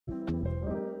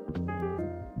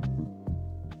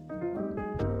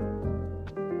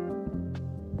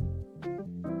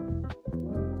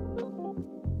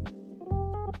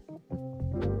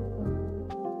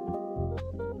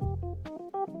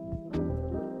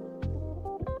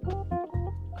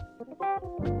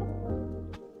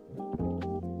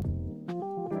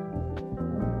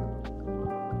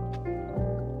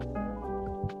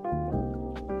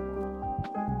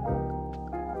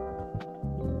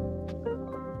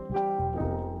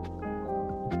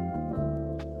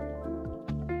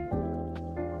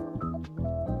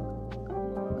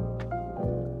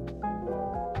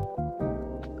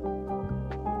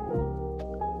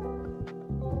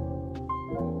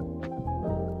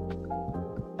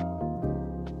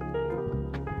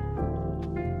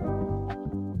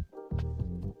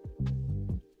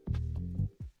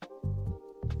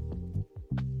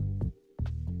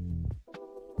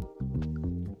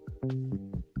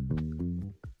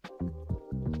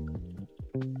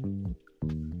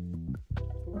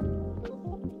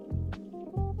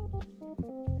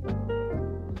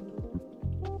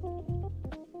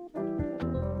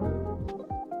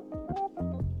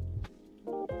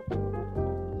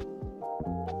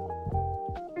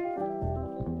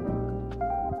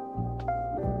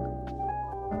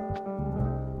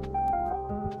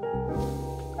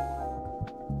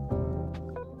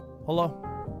Hello.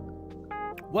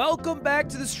 Welcome back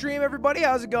to the stream, everybody.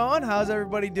 How's it going? How's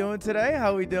everybody doing today?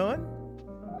 How we doing?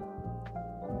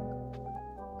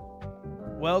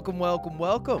 Welcome, welcome,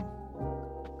 welcome.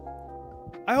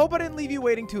 I hope I didn't leave you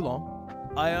waiting too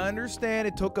long. I understand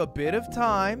it took a bit of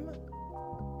time,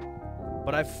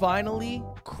 but I finally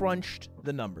crunched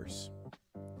the numbers.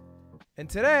 And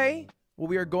today, what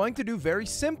we are going to do very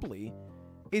simply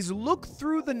is look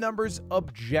through the numbers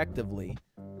objectively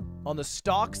on the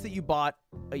stocks that you bought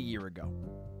a year ago.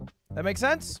 That makes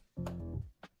sense?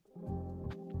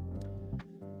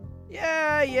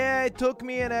 Yeah, it took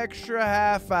me an extra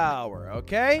half hour,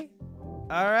 okay?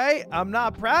 All right, I'm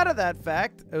not proud of that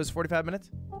fact. It was 45 minutes.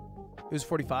 It was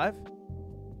 45.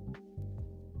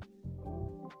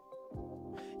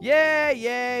 Yeah,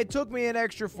 it took me an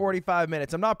extra 45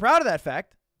 minutes. I'm not proud of that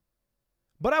fact,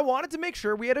 but I wanted to make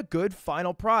sure we had a good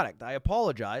final product. I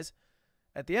apologize.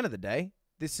 At the end of the day,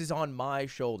 this is on my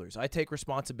shoulders. I take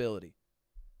responsibility.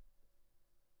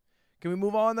 Can we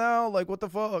move on now? Like, what the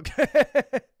fuck?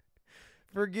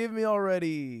 Forgive me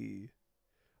already.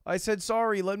 I said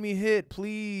sorry. Let me hit,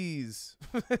 please.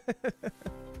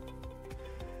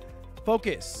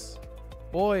 Focus.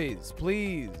 Boys,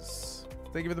 please.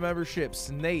 Thank you for the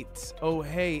memberships. Nate. Oh,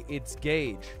 hey, it's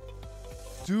Gage.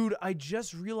 Dude, I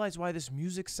just realized why this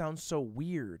music sounds so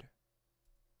weird.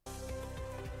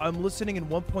 I'm listening in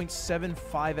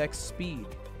 1.75x speed.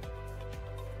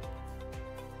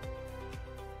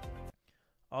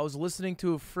 I was listening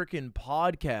to a freaking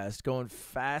podcast going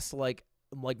fast like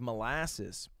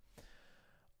molasses.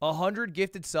 100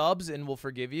 gifted subs and we'll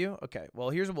forgive you? Okay, well,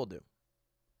 here's what we'll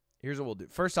do.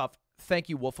 First off, thank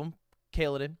you, Wolfham,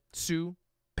 Kaladin, Sue,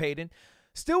 Payton.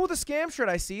 Still with a scam shirt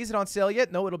I see. Is it on sale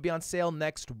yet? No, it'll be on sale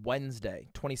next Wednesday,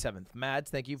 27th. Mads,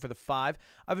 thank you for the 5.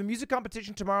 I have a music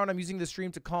competition tomorrow, and I'm using the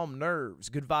stream to calm nerves.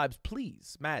 Good vibes,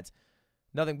 please. Mads,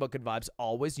 nothing but good vibes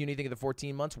always. You anything of the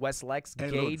 14 months? Wes, Lex,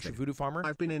 Hey, Gage, Ludwig. Voodoo Farmer.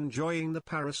 I've been enjoying the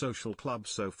Parasocial Club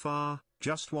so far.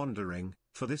 Just wondering,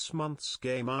 for this month's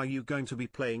game, are you going to be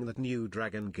playing that new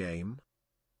dragon game?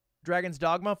 Dragon's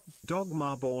Dogma.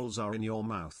 Dogma balls are in your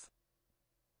mouth.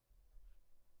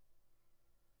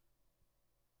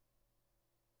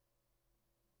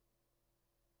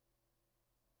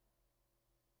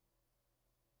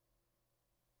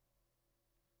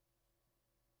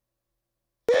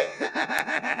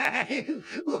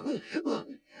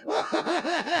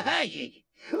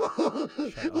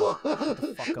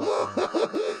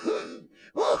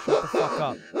 Shut the fuck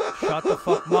up. Shut the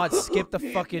fuck mod. Skip the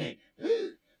fucking.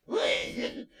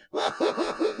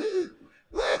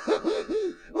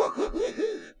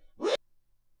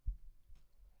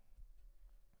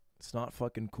 It's not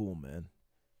fucking cool, man.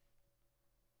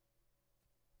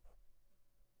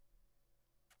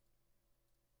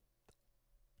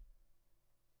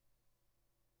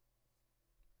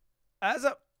 As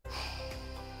a...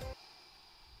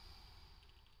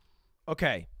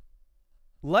 Okay.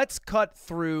 Let's cut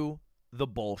through the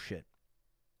bullshit.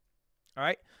 All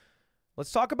right?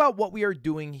 Let's talk about what we are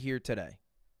doing here today.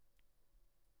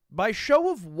 By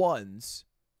show of ones,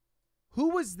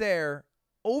 who was there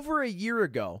over a year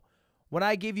ago when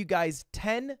I gave you guys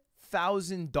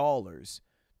 $10,000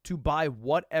 to buy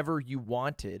whatever you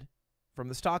wanted from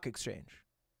the stock exchange?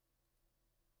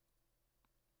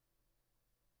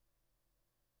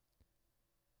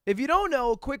 If you don't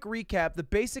know, a quick recap, the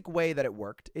basic way that it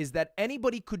worked is that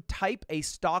anybody could type a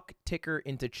stock ticker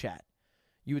into chat.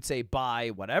 You would say buy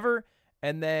whatever,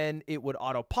 and then it would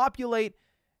auto-populate,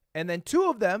 and then 2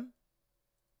 of them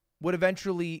would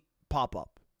eventually pop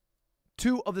up.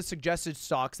 2 of the suggested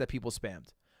stocks that people spammed.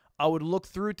 I would look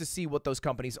through to see what those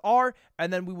companies are,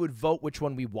 and then we would vote which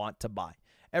one we want to buy.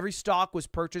 Every stock was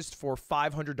purchased for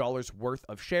 $500 worth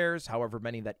of shares, however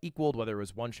many that equaled, whether it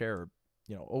was 1 share or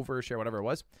over a share, whatever it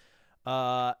was.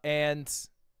 And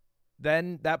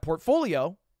then that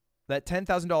portfolio, that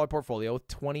 $10,000 portfolio with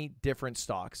 20 different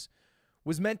stocks,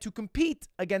 was meant to compete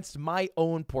against my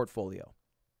own portfolio.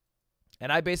 And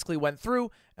I basically went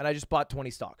through and I just bought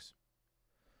 20 stocks.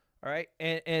 All right.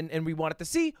 And we wanted to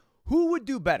see who would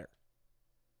do better.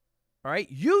 All right.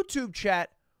 YouTube chat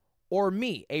or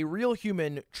me, a real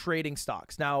human trading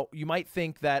stocks. Now, you might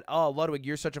think that, oh, Ludwig,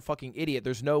 you're such a fucking idiot.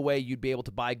 There's no way you'd be able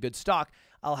to buy good stock.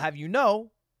 I'll have you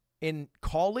know, in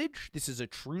college, this is a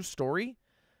true story,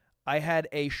 I had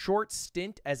a short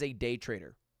stint as a day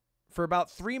trader. For about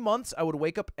 3 months, I would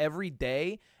wake up every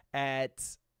day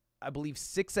at, I believe,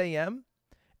 6 a.m.,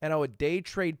 and I would day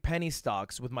trade penny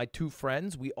stocks with my 2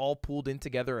 friends. We all pooled in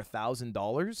together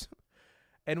 $1,000,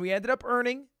 and we ended up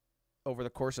earning, over the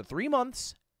course of 3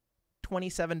 months,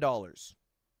 $27.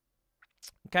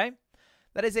 Okay?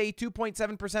 That is a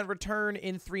 2.7% return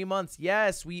in 3 months.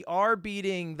 Yes, we are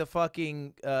beating the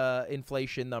fucking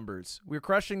inflation numbers. We're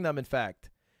crushing them, in fact.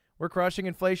 We're crushing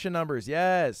inflation numbers.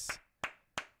 Yes.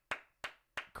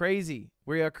 Crazy.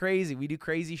 We are crazy. We do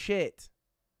crazy shit.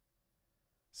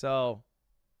 So,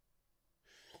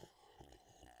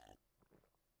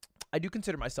 I do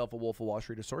consider myself a wolf of Wall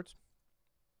Street of sorts.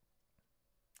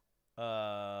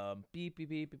 Beep, beep,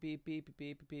 beep, beep, beep, beep,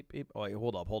 beep, beep, beep. Oh, wait,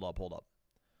 hold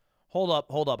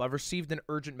up. I've received an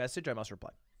urgent message. I must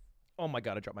reply. Oh my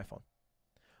God, I dropped my phone.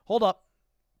 Hold up.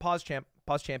 Pause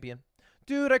champion.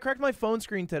 Dude, I cracked my phone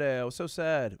screen today. I was so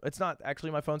sad. It's not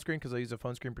actually my phone screen because I use a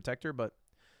phone screen protector, but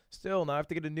still, now I have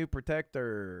to get a new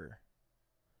protector.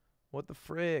 What the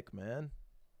frick, man?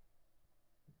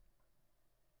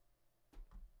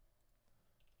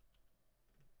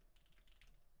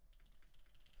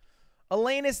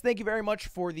 Elanus, thank you very much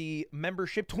for the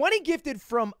membership. 20 gifted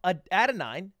from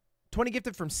Adenine. 20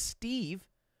 gifted from Steve.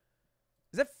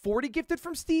 Is that 40 gifted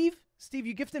from Steve? Steve,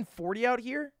 you gifted 40 out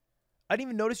here? I didn't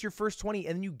even notice your first 20,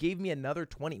 and then you gave me another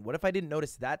 20. What if I didn't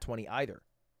notice that 20 either?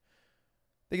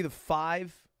 Thank you to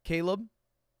 5, Caleb.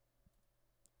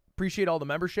 Appreciate all the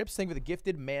memberships. Thank you for the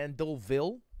gifted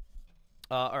Mandelville.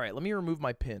 All right, let me remove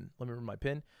my pin.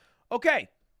 Okay.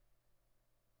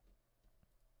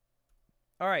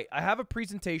 All right, I have a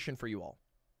presentation for you all.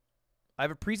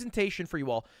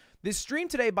 This stream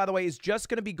today, by the way, is just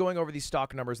going to be going over these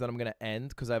stock numbers that I'm going to end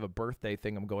because I have a birthday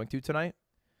thing I'm going to tonight.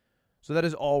 So that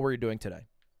is all we're doing today.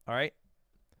 All right?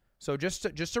 So just to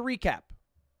recap.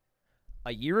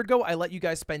 A year ago, I let you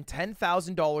guys spend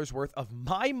 $10,000 worth of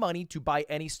my money to buy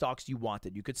any stocks you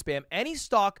wanted. You could spam any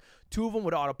stock. 2 of them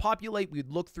would auto-populate. We'd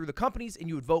look through the companies, and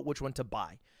you would vote which one to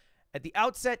buy. At the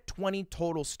outset, 20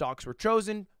 total stocks were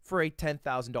chosen for a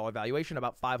 $10,000 valuation,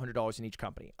 about $500 in each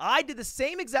company. I did the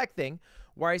same exact thing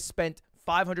where I spent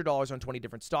 $500 on 20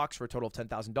 different stocks for a total of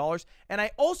 $10,000, and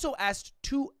I also asked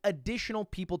 2 additional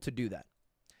people to do that.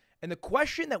 And the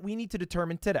question that we need to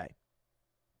determine today,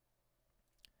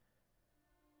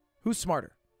 who's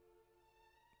smarter?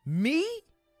 Me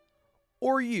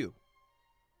or you?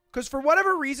 Because for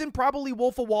whatever reason, probably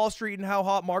Wolf of Wall Street and how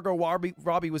hot Margot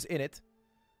Robbie was in it,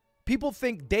 people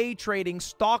think day trading,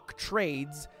 stock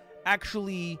trades,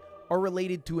 actually are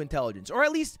related to intelligence. Or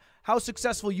at least how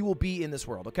successful you will be in this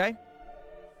world, okay?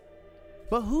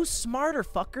 But who's smarter,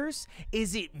 fuckers?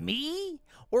 Is it me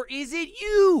or is it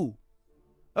you?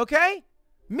 Okay?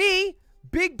 Me,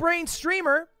 big brain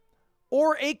streamer,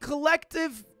 or a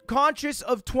collective conscious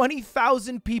of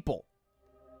 20,000 people?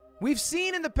 We've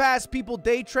seen in the past people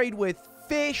day trade with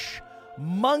fish,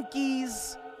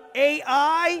 monkeys,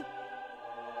 AI.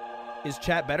 Is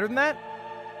chat better than that?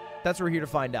 That's what we're here to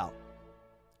find out.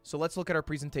 So let's look at our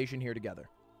presentation here together.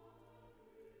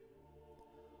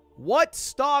 What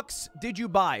stocks did you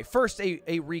buy? First, a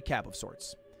recap of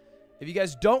sorts. If you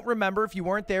guys don't remember, if you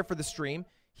weren't there for the stream,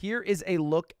 here is a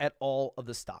look at all of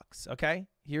the stocks, okay?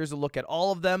 Here's a look at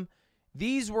all of them.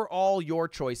 These were all your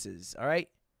choices, all right?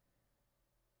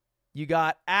 You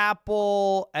got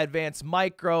Apple, Advanced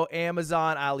Micro,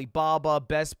 Amazon, Alibaba,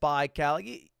 Best Buy,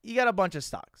 you got a bunch of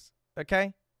stocks,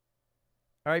 okay?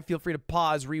 All right, feel free to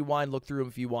pause, rewind, look through them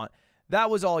if you want. That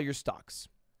was all your stocks,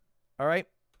 all right?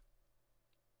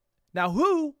 Now,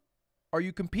 who are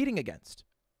you competing against?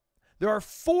 There are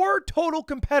 4 total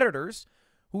competitors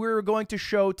who we're going to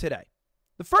show today.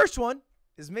 The first one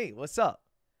is me. What's up?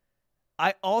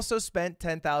 I also spent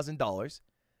 $10,000.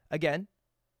 Again,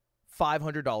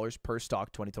 $500 per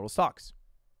stock, 20 total stocks.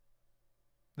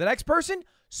 The next person,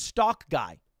 Stock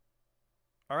Guy.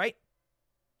 All right?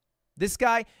 This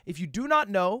guy, if you do not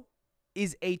know,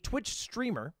 is a Twitch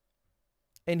streamer,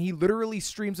 and he literally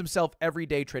streams himself every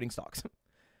day trading stocks.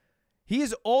 He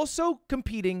is also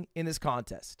competing in this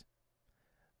contest.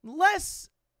 Less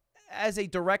as a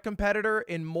direct competitor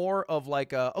and more of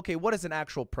like a, okay, what does an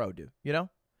actual pro do? You know?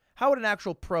 How would an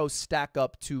actual pro stack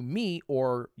up to me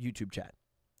or YouTube chat?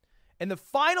 And the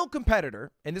final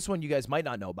competitor, and this one you guys might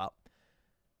not know about,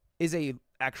 is a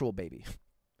actual baby.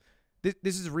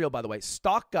 This is real, by the way.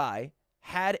 Stock Guy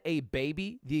had a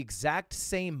baby the exact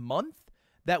same month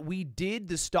that we did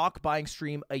the stock buying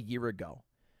stream a year ago.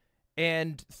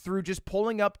 And through just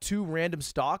pulling up 2 random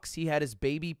stocks, he had his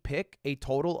baby pick a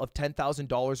total of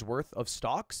 $10,000 worth of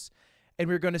stocks. And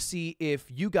we're going to see if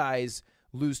you guys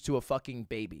lose to a fucking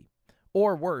baby.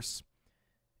 Or worse,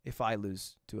 if I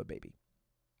lose to a baby.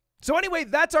 So anyway,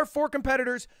 that's our 4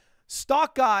 competitors.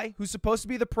 Stock Guy, who's supposed to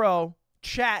be the pro,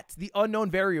 Chat, the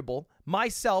unknown variable,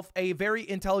 myself, a very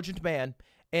intelligent man,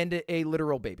 and a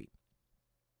literal baby.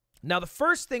 Now, the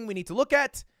first thing we need to look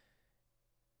at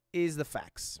is the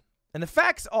facts. And the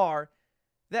facts are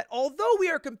that although we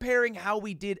are comparing how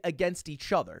we did against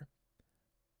each other,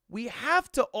 we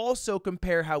have to also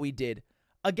compare how we did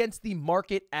against the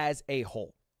market as a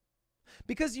whole.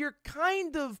 Because you're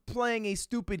kind of playing a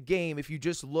stupid game if you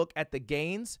just look at the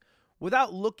gains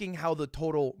without looking how the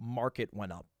total market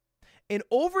went up. And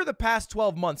over the past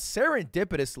 12 months,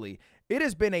 serendipitously, it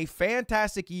has been a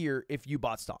fantastic year if you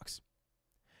bought stocks.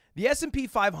 The S&P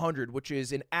 500, which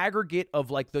is an aggregate of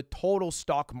like the total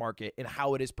stock market and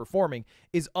how it is performing,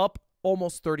 is up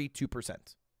almost 32%,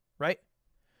 right?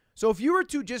 So if you were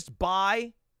to just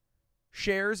buy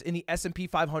shares in the S&P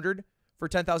 500 for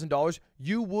 $10,000,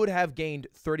 you would have gained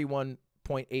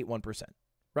 31.81%,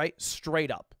 right?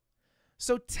 Straight up.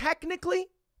 So technically,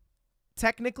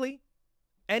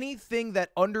 anything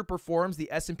that underperforms the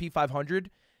S&P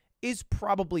 500 is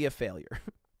probably a failure.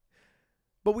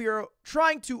 But we are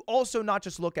trying to also not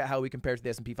just look at how we compare to the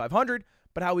S&P 500,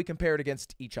 but how we compare it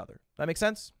against each other. That makes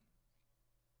sense?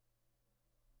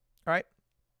 All right.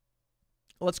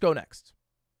 Let's go next.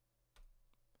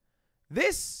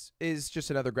 This is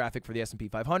just another graphic for the S&P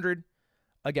 500.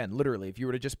 Again, literally, if you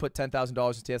were to just put $10,000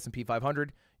 into the S&P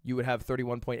 500, you would have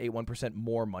 31.81%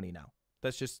 more money now.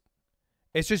 It's just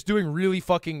doing really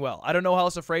fucking well. I don't know how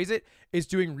else to phrase it. It's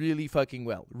doing really fucking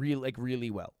well.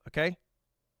 Really well. Okay?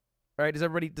 All right, does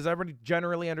everybody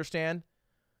generally understand?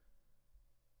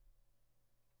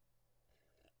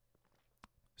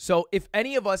 So if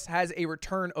any of us has a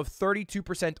return of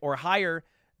 32% or higher,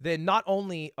 then not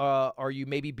only are you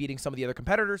maybe beating some of the other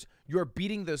competitors, you're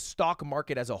beating the stock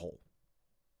market as a whole.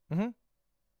 Think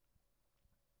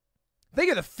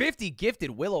of the 50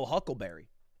 gifted Willow Huckleberry.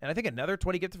 And I think another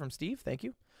 20 gifted from Steve. Thank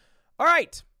you. All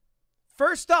right.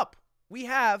 First up, we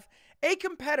have a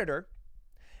competitor.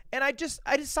 And I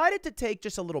decided to take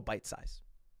just a little bite size,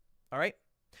 all right,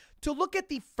 to look at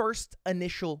the first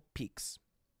initial peaks.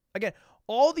 Again,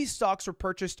 all these stocks were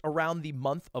purchased around the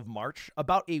month of March,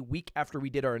 about a week after we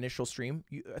did our initial stream.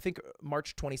 I think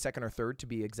March 22nd or 3rd to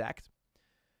be exact.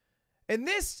 And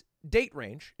this date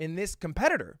range in this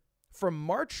competitor from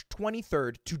March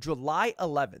 23rd to July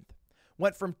 11th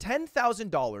went from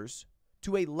 $10,000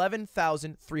 to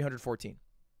 $11,314,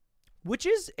 which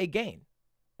is a gain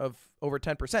of over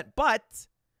 10%, but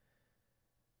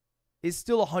is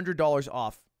still $100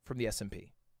 off from the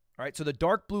S&P. All right, so the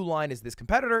dark blue line is this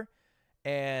competitor,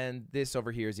 and this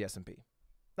over here is the S&P.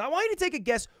 Now, I want you to take a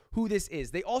guess who this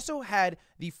is. They also had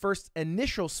the first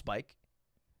initial spike.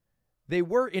 They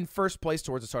were in first place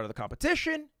towards the start of the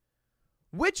competition.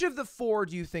 Which of the four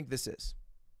do you think this is?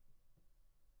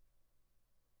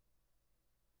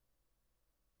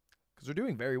 Because they're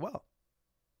doing very well.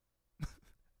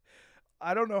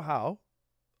 I don't know how.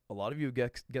 A lot of you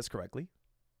guessed correctly.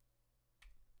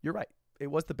 You're right.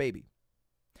 It was the baby.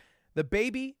 The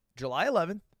baby, July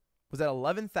 11th, was at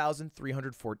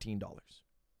 $11,314.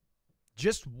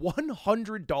 Just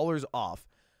 $100 off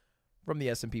from the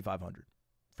S&P 500,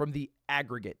 from the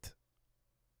aggregate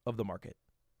of the market.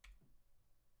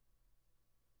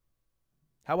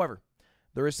 However,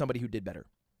 there is somebody who did better.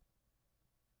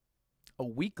 A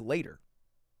week later,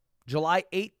 July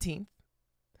 18th,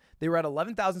 they were at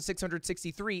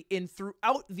 11,663, and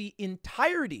throughout the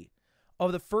entirety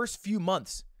of the first few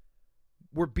months,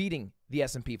 we're beating the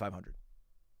S&P 500.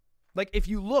 Like, if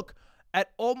you look at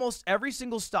almost every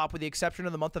single stop, with the exception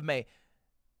of the month of May,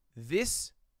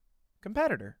 this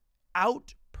competitor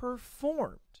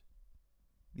outperformed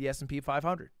the S&P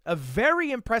 500. A very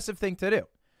impressive thing to do.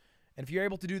 And if you're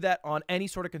able to do that on any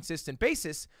sort of consistent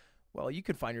basis, well, you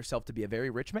could find yourself to be a very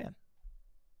rich man.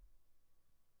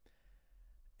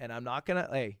 And I'm not gonna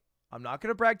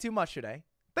brag too much today.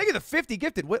 Thank you, the 50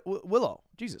 gifted Willow.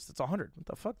 Jesus, that's 100. What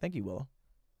the fuck? Thank you, Willow.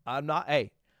 I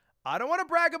don't want to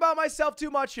brag about myself too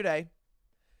much today,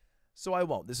 so I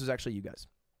won't. This is actually you guys.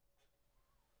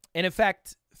 And in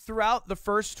fact, throughout the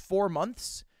first 4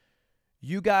 months,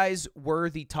 you guys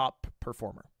were the top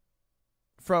performer.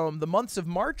 From the months of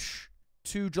March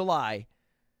to July,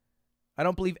 I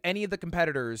don't believe any of the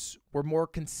competitors were more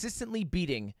consistently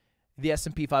beating the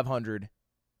S&P 500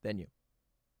 than you.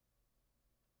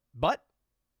 But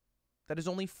that is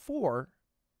only 4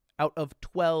 out of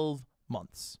 12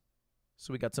 months.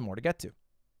 So we got some more to get to.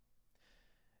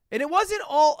 And it wasn't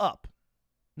all up.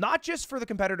 Not just for the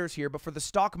competitors here, but for the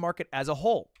stock market as a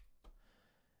whole.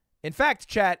 In fact,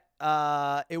 chat,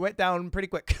 it went down pretty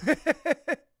quick.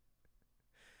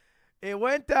 It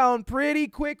went down pretty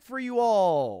quick for you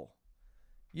all.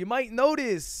 You might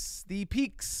notice the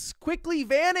peaks quickly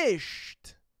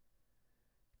vanished.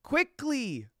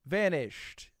 Quickly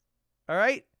vanished. All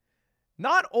right?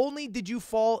 Not only did you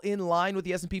fall in line with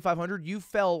the S&P 500, you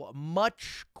fell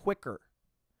much quicker.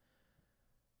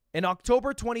 In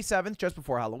October 27th, just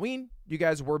before Halloween, you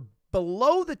guys were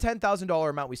below the $10,000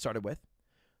 amount we started with.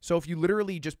 So if you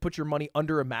literally just put your money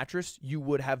under a mattress, you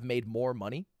would have made more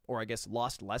money, or I guess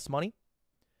lost less money.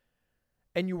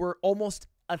 And you were almost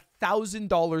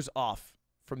 $1,000 off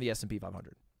from the S&P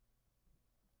 500.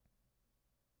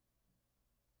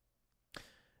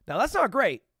 Now, that's not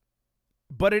great,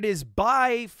 but it is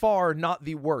by far not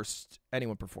the worst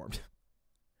anyone performed.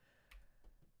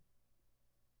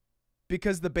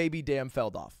 Because the baby dam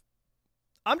fell off.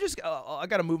 I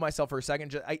got to move myself for a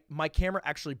second. My camera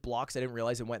actually blocks. I didn't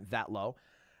realize it went that low.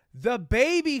 The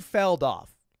baby fell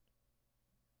off.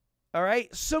 All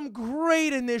right? Some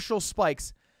great initial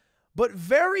spikes, but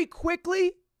very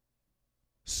quickly,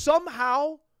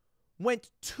 somehow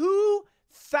went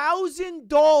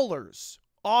 $2,000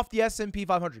 off the S&P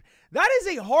 500. That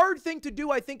is a hard thing to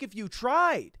do, I think, if you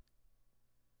tried.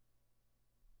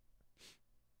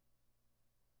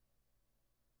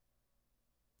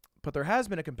 But there has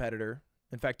been a competitor,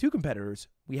 in fact, two competitors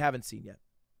we haven't seen yet.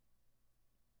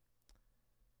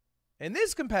 And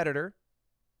this competitor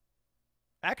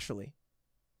actually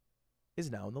is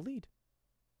now in the lead.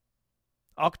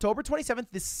 October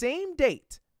 27th, the same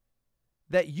date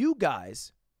that you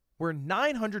guys were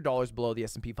 $900 below the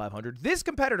S&P 500. This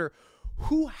competitor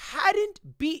who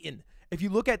hadn't beaten, if you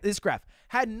look at this graph,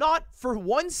 had not for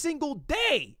one single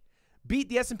day beat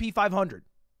the S&P 500.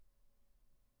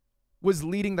 Was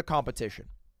leading the competition.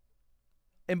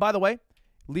 And by the way,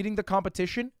 leading the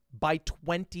competition by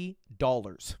 $20.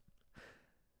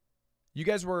 You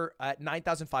guys were at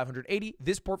 9,580.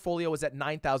 This portfolio was at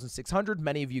 9,600.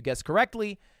 Many of you guessed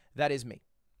correctly. That is me.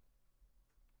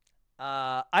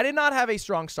 I did not have a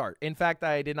strong start. In fact,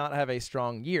 I did not have a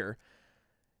strong year.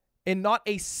 And not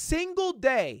a single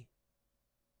day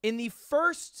in the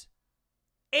first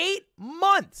 8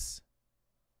 months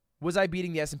was I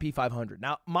beating the S&P 500.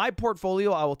 Now, my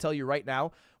portfolio, I will tell you right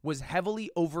now, was heavily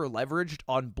over-leveraged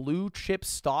on blue chip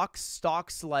stocks,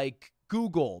 stocks like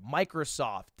Google,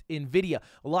 Microsoft, NVIDIA,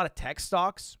 a lot of tech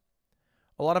stocks,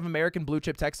 a lot of American blue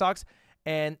chip tech stocks,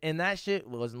 and that shit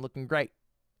wasn't looking great.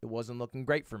 It wasn't looking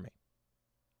great for me.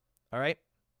 All right?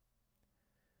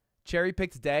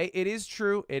 Cherry-picked day. It is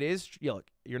true. It is,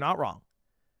 look, you're not wrong.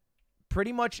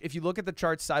 Pretty much, if you look at the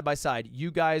charts side by side,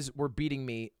 you guys were beating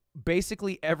me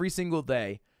basically every single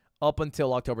day up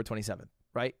until October 27th,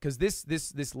 right? Because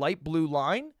this light blue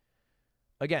line,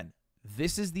 again,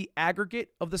 this is the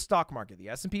aggregate of the stock market, the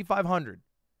S&P 500.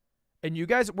 And you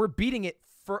guys were beating it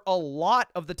for a lot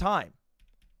of the time.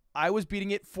 I was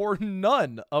beating it for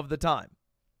none of the time.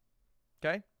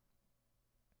 Okay?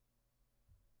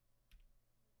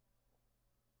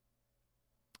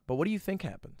 But what do you think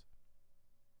happened?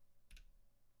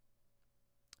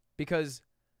 Because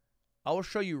I will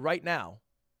show you right now.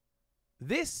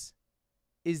 This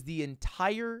is the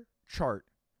entire chart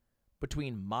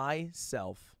between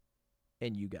myself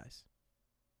and you guys.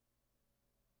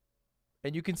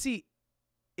 And you can see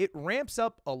it ramps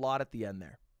up a lot at the end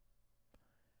there.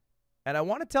 And I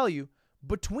want to tell you,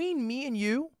 between me and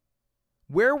you,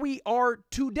 where we are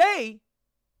today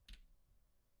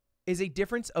is a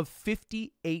difference of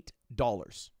 $58.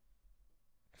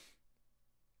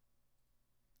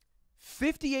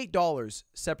 $58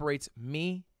 separates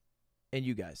me and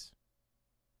you guys.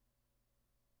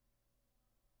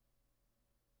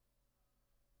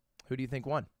 Who do you think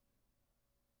won?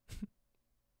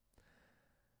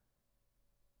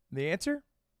 The answer?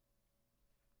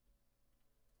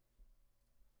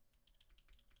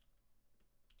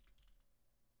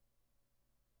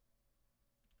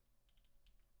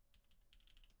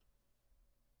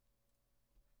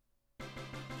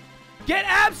 Get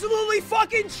absolutely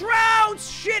fucking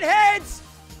trounced, shitheads!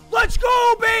 Let's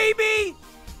go, baby!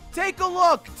 Take a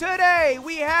look. Today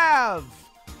we have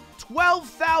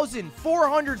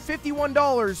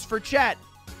 $12,451 for Chet.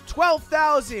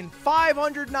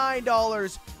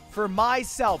 $12,509 for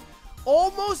myself.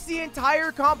 Almost the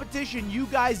entire competition, you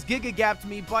guys giga-gapped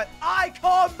me, but I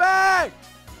come back!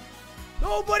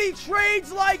 Nobody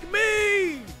trades like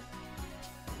me!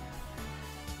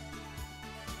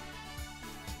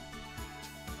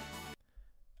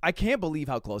 I can't believe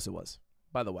how close it was,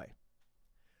 by the way.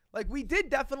 Like, we did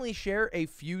definitely share a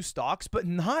few stocks, but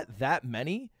not that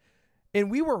many. And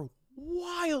we were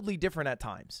wildly different at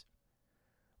times.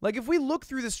 Like, if we look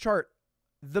through this chart,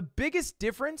 the biggest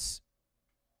difference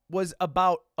was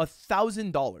about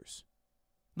 $1,000.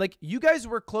 Like, you guys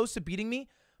were close to beating me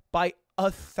by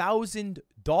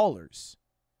 $1,000.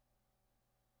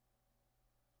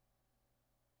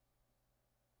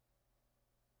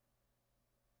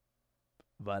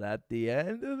 But at the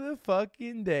end of the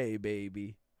fucking day,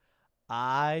 baby,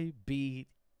 I beat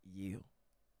you.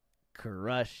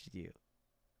 Crushed you.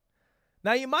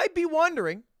 Now, you might be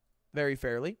wondering, very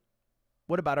fairly,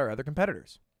 what about our other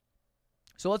competitors?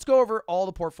 So let's go over all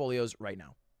the portfolios right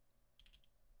now.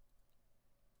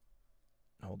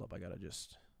 Hold up, I gotta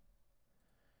just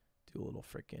do a little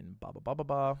freaking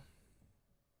ba-ba-ba-ba-ba.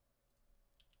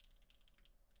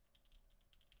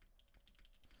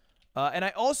 And I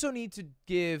also need to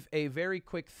give a very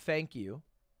quick thank you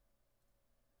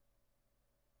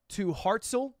to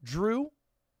Hartzell Drew,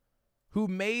 who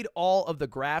made all of the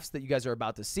graphs that you guys are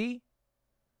about to see.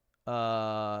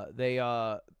 They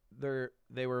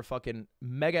were fucking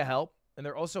mega help, and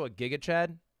they're also a Giga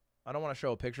Chad. I don't want to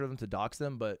show a picture of them to dox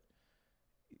them, but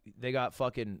they got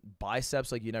fucking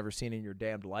biceps like you never seen in your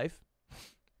damned life.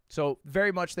 So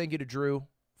very much thank you to Drew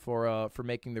for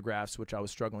making the graphs, which I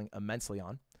was struggling immensely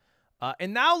on.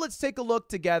 And now let's take a look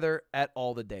together at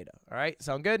all the data. All right,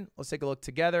 sound good? Let's take a look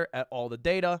together at all the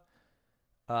data.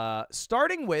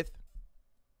 Starting with,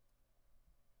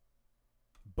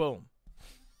 boom.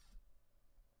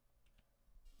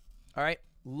 All right,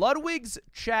 Ludwig's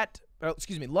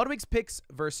picks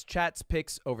versus chat's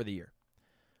picks over the year.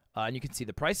 And you can see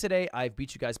the price today. I've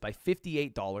beat you guys by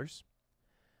 $58.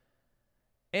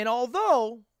 And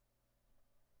although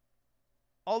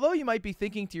you might be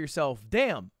thinking to yourself,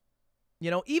 damn, you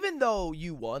know, even though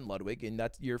you won, Ludwig, and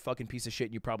that's your fucking piece of shit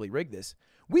and you probably rigged this,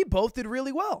 we both did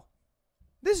really well.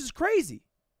 This is crazy.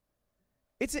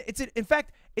 In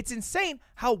fact, it's insane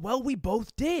how well we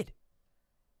both did.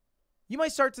 You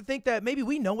might start to think that maybe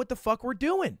we know what the fuck we're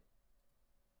doing.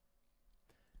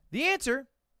 The answer,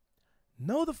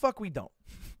 no the fuck we don't.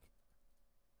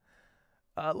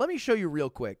 Let me show you real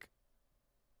quick.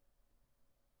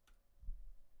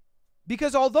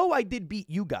 Because although I did beat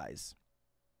you guys,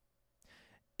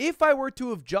 if I were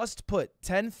to have just put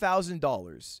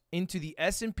 $10,000 into the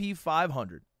S&P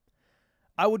 500,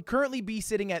 I would currently be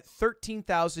sitting at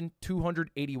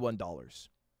 $13,281.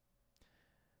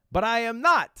 But I am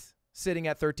not sitting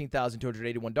at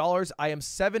 $13,281. I am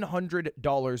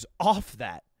 $700 off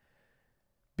that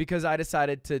because I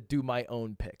decided to do my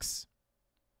own picks.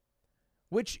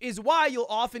 Which is why you'll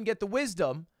often get the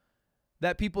wisdom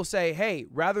that people say, hey,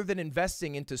 rather than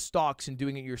investing into stocks and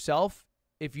doing it yourself,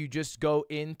 if you just go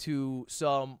into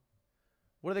some,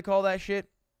 what do they call that shit?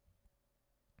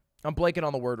 I'm blanking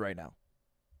on the word right now.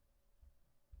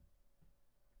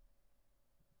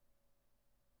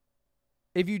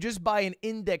 If you just buy an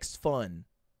index fund,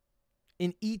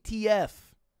 an ETF,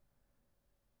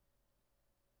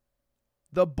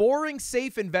 the boring,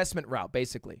 safe investment route,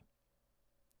 basically,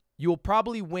 you'll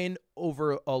probably win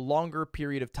over a longer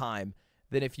period of time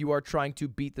than if you are trying to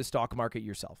beat the stock market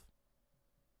yourself.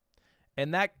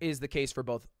 And that is the case for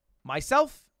both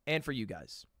myself and for you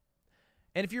guys.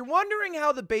 And if you're wondering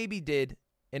how the baby did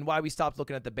and why we stopped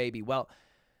looking at the baby, well,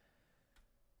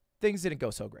 things didn't go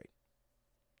so great.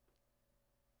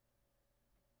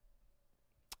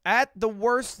 At the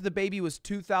worst, the baby was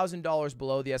 $2,000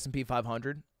 below the S&P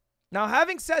 500. Now,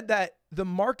 having said that, the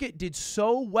market did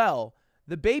so well,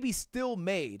 the baby still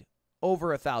made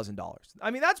over $1,000.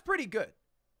 I mean, that's pretty good,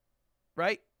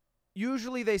 right?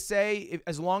 Usually they say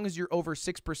as long as you're over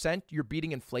 6%, you're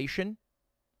beating inflation.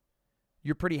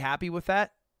 You're pretty happy with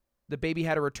that. The baby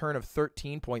had a return of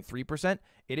 13.3%.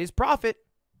 It is profit.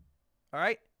 All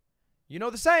right? You know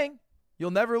the saying,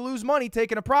 you'll never lose money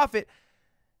taking a profit.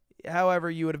 However,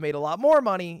 you would have made a lot more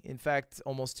money. In fact,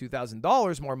 almost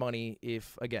 $2,000 more money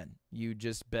if, again, you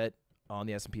just bet on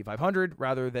the S&P 500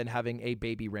 rather than having a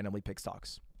baby randomly pick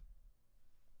stocks.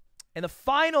 And the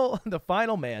final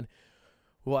man,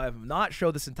 who I have not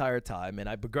showed this entire time, and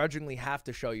I begrudgingly have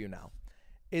to show you now,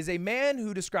 is a man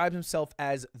who describes himself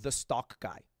as the stock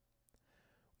guy,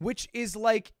 which is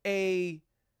like a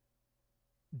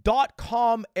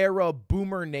 .com era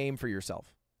boomer name for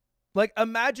yourself. Like,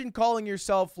 imagine calling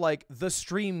yourself, like, the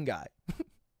stream guy.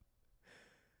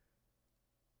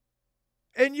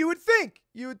 And you would think,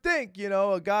 you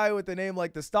know, a guy with a name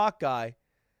like the stock guy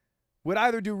would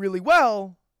either do really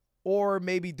well or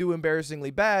maybe do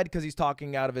embarrassingly bad because he's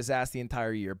talking out of his ass the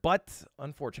entire year. But,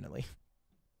 unfortunately,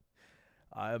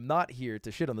 I'm not here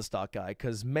to shit on the stock guy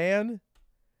because, man,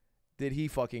 did he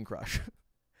fucking crush.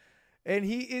 And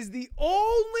he is the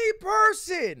only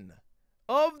person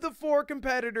of the four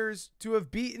competitors to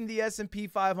have beaten the S&P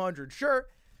 500. Sure,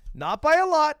 not by a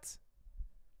lot,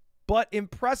 but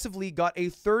impressively got a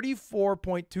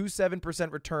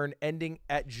 34.27% return, ending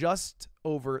at just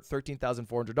over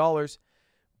 $13,400,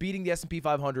 beating the S&P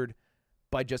 500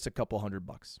 by just a couple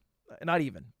 $100. Not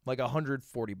even, like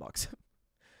 $140.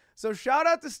 So shout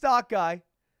out to Stock Guy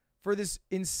for this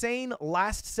insane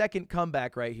last-second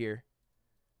comeback right here.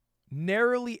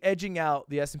 narrowly edging out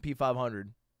the S&P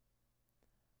 500.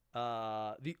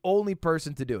 The only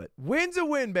person to do it. Win's a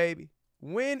win, baby.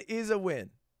 Win is a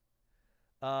win.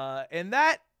 And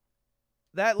that,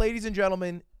 ladies and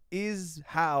gentlemen, is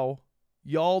how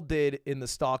y'all did in the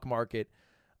stock market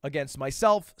against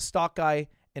myself, Stock Guy,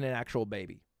 and an actual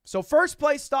baby. So first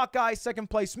place, Stock Guy. Second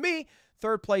place, me.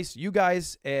 Third place, you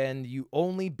guys. And you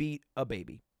only beat a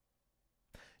baby.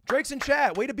 Drake's in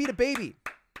chat. Way to beat a baby.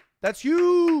 That's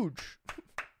huge.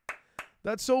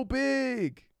 That's so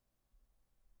big.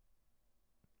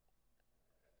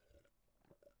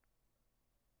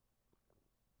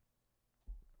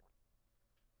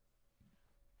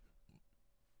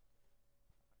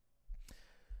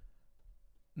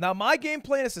 Now, my game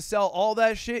plan is to sell all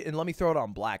that shit and let me throw it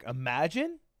on black.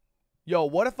 Imagine. Yo,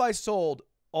 what if I sold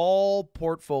all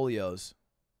portfolios?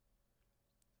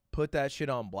 Put that shit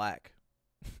on black.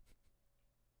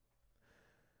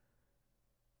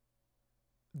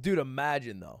 Dude,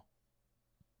 imagine, though.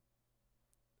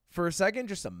 For a second,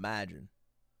 just imagine.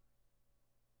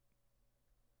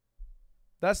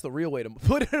 That's the real way to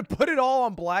put it all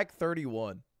on black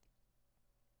 31.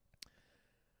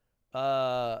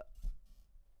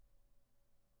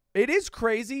 It is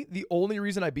crazy. The only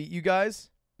reason I beat you guys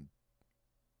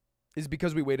is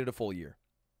because we waited a full year.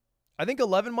 I think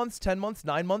 11 months, 10 months,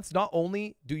 9 months, not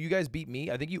only do you guys beat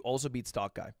me, I think you also beat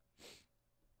Stock Guy.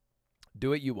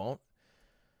 Do it, you won't.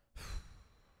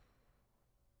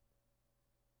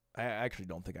 I actually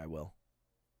don't think I will.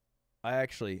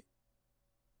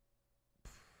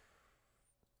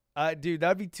 Dude,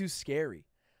 that'd be too scary.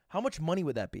 How much money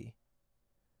would that be?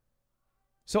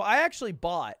 So I actually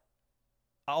bought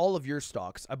all of your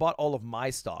stocks. I bought all of my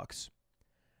stocks.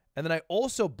 And then I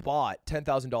also bought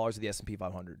 $10,000 of the S&P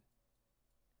 500.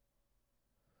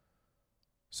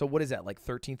 So what is that? Like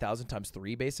 13,000 times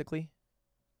 3, basically?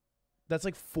 That's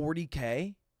like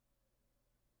 40K?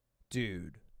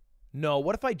 Dude. No,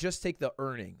 what if I just take the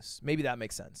earnings? Maybe that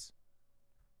makes sense.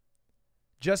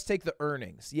 Just take the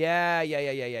earnings. Yeah.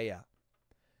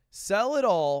 Sell it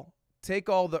all. Take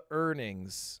all the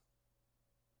earnings.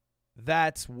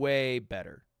 That's way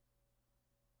better.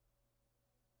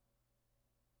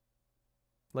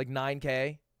 Like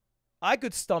 9K. I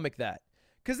could stomach that.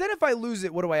 Because then if I lose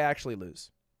it, what do I actually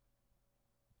lose?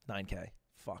 9K.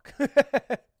 Fuck.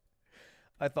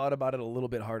 I thought about it a little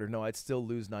bit harder. No, I'd still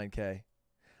lose 9K.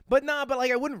 But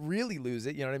like I wouldn't really lose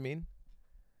it. You know what I mean?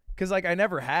 Because like I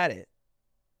never had it.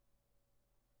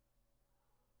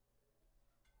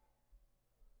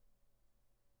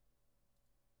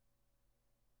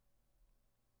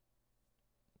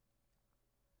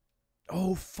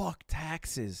 Oh, fuck,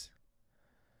 taxes.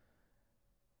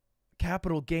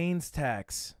 Capital gains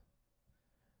tax.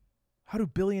 How do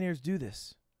billionaires do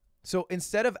this? So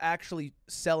instead of actually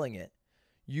selling it,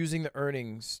 using the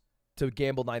earnings to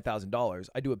gamble $9,000,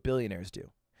 I do what billionaires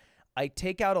do. I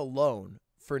take out a loan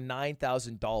for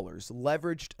 $9,000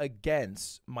 leveraged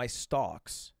against my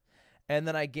stocks, and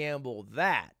then I gamble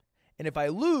that. And if I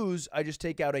lose, I just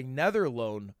take out another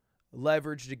loan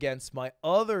leveraged against my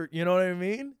other, you know what I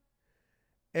mean?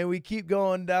 And we keep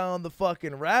going down the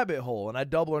fucking rabbit hole, and I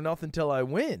double or nothing until I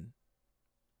win.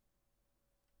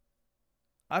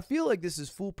 I feel like this is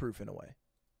foolproof in a way.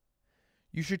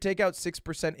 You should take out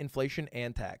 6% inflation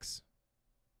and tax.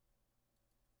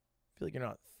 I feel like you're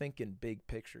not thinking big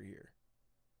picture here.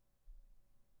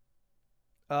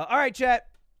 All right, chat.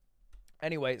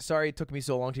 Anyway, sorry it took me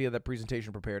so long to get that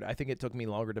presentation prepared. I think it took me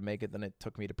longer to make it than it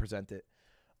took me to present it.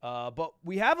 But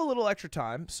we have a little extra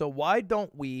time, so why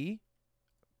don't we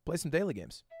play some daily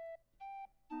games?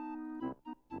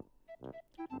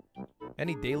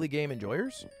 Any daily game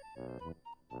enjoyers?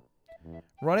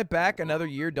 Run it back another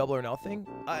year, double or nothing?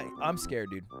 I'm scared,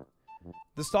 dude.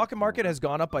 The stock market has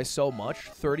gone up by so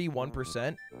much,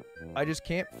 31%. I just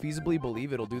can't feasibly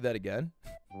believe it'll do that again.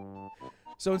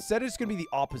 So instead, it's going to be the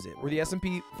opposite, where the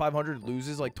S&P 500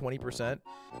 loses like 20%.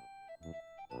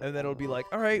 And then it'll be like,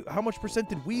 all right, how much percent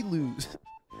did we lose?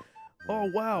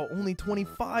 Oh, wow, only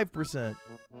 25%.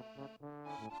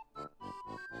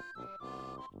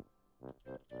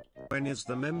 When is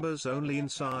the members only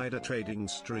insider trading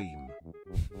stream?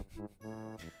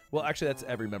 Well, actually, that's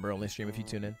every member only stream if you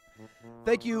tune in.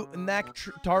 Thank you,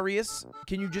 Nactarius.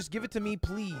 Can you just give it to me,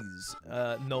 please?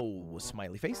 No,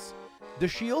 smiley face. The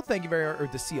Shield, thank you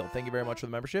the Seal, thank you very much for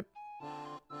the membership.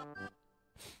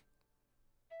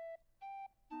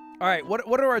 All right,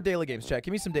 what are our daily games, chat?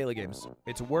 Give me some daily games.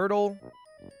 It's Wordle,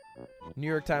 New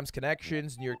York Times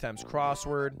Connections, New York Times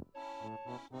Crossword.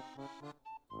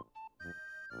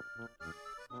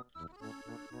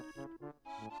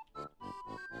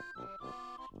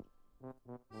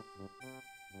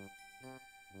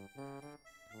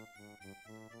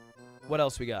 What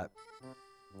else we got?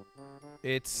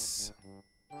 It's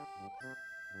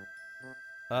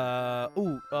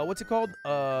what's it called?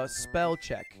 Spell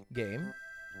check game.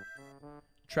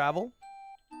 Travel.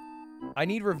 I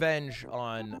need revenge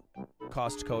on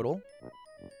Cost Codal.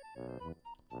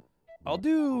 I'll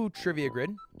do Trivia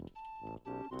Grid.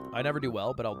 I never do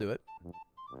well, but I'll do it.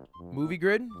 Movie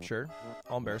Grid, sure.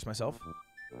 I'll embarrass myself.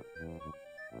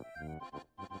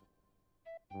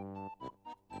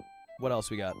 What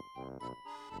else we got?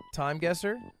 Time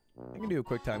Guesser. I can do a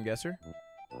quick Time Guesser.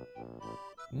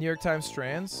 New York Times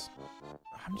Strands.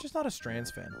 I'm just not a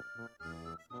Strands fan.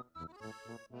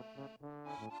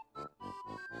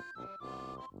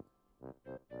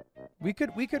 We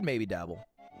could maybe dabble.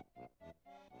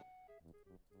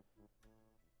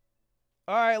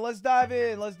 All right, let's dive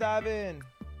in. Let's dive in.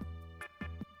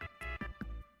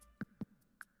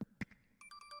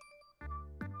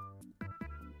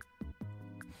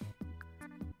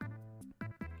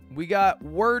 We got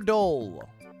Wordle.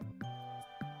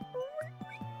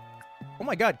 Oh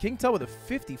my God, King Tut with a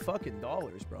 $50 fucking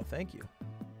dollars, bro. Thank you.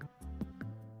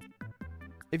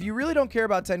 If you really don't care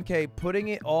about 10K, putting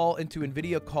it all into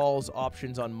NVIDIA calls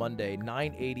options on Monday,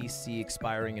 980C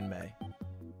expiring in May.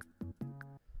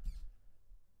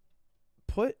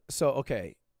 Put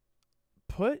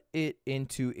it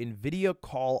into NVIDIA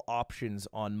call options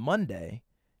on Monday,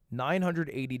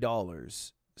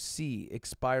 $980, C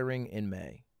expiring in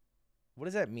May. What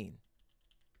does that mean?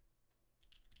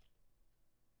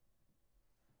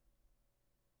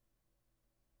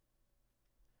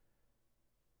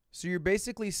 So you're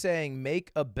basically saying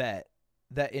make a bet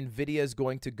that NVIDIA is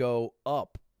going to go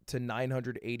up to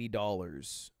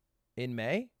 $980 in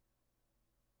May?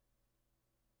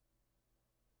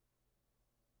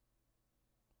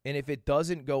 And if it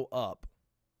doesn't go up,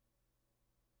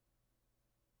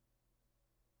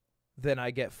 then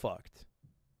I get fucked.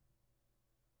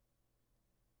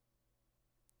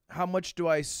 How much do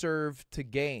I serve to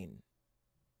gain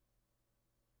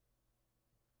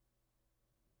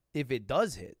if it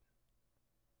does hit?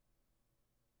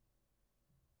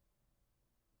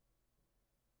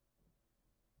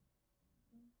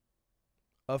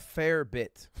 A fair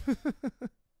bit.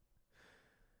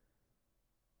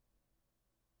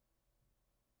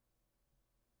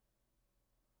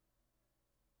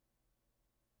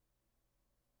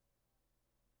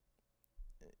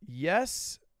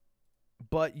 Yes,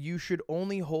 but you should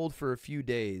only hold for a few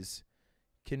days.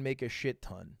 Can make a shit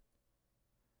ton.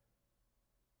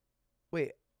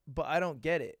 Wait, but I don't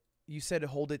get it. You said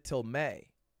hold it till May.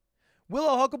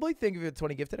 Willow Huckably, thank you for the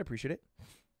 20 gifted. I appreciate it.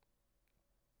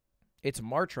 It's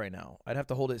March right now. I'd have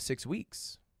to hold it 6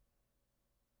 weeks.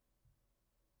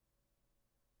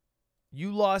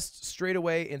 You lost straight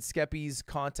away in Skeppy's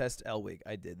contest Elwig.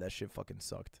 I did. That shit fucking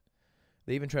sucked.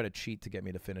 They even tried to cheat to get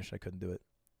me to finish. I couldn't do it.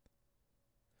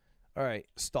 All right,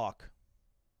 stock.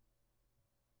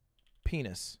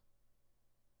 Penis.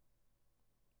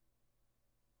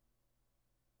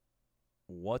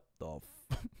 What the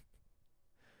f...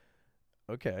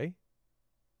 Okay.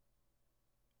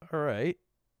 All right.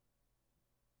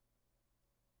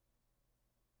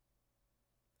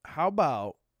 How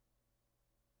about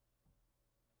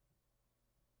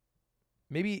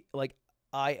maybe like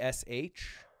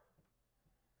ISH?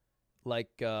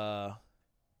 Like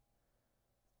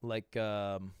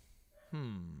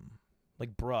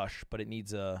brush, but it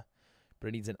needs an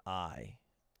I.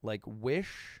 Like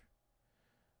wish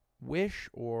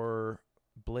or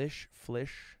blish,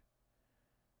 flish,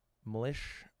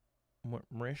 mlish,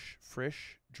 mrish,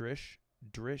 frish, drish,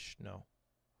 drish, no.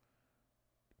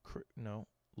 No.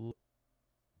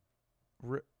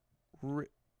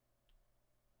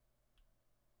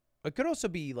 It could also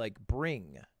be like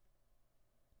bring.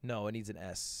 No, it needs an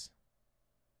S.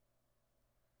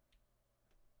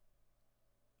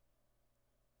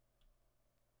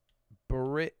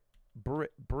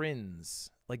 Brins.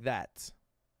 Like that.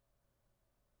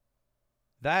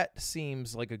 That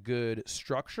seems like a good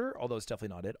structure, although it's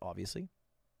definitely not it, obviously.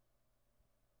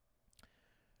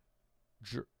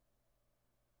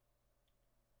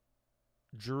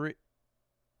 Drins.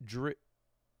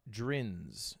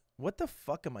 What the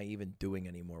fuck am I even doing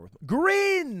anymore with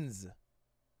grins?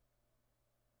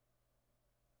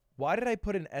 Why did I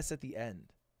put an S at the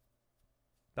end?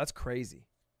 That's crazy.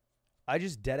 I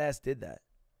just dead ass did that.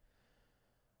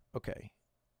 Okay.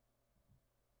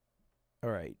 All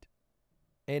right.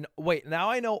 And wait, now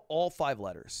I know all 5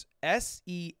 letters.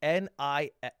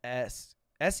 S-E-N-I-S.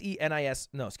 S-E-N-I-S.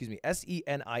 No, excuse me.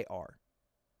 S-E-N-I-R.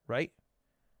 Right?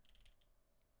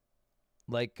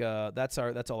 Like that's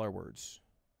all our words.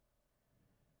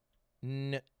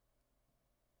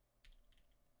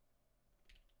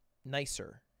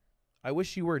 Nicer. I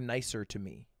wish you were nicer to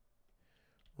me.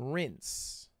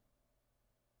 Rinse.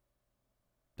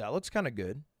 That looks kind of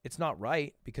good. It's not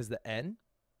right because the N.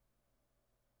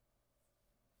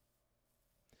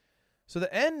 So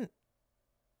the N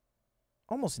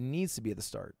almost needs to be at the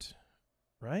start,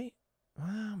 right?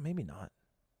 Well, maybe not.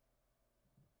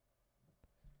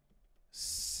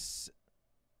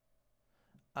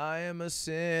 I am a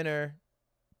sinner.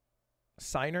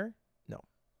 Signer? No.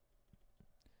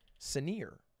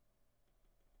 Sneer.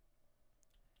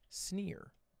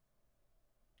 Sneer.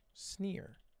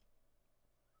 Sneer.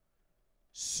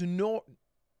 Snore.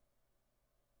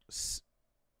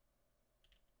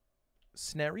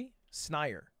 Snary?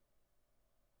 Snire.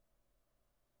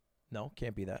 No,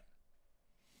 can't be that.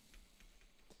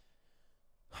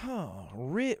 Huh.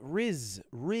 Rinse.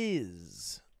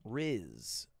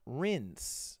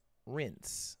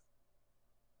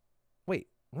 Wait,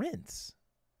 rinse.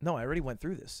 No, I already went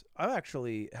through this. I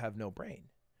actually have no brain.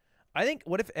 I think,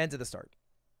 what if it ends at the start?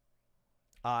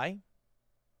 I,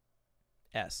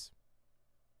 S,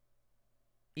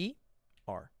 E,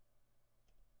 R.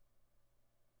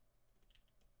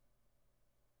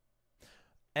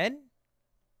 N,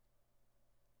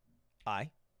 I,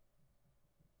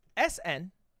 S,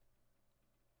 N,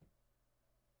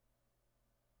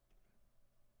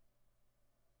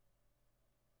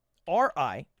 R,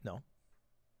 I, no.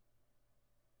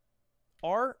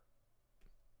 R,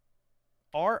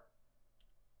 R,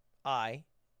 I,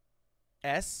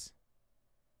 S,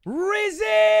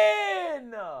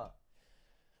 risen!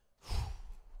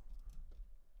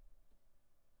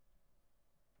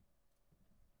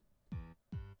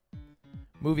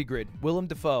 Movie grid. Willem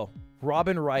Dafoe,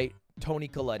 Robin Wright, Tony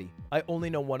Colletti. I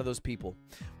only know one of those people.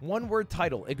 One word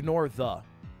title. Ignore the.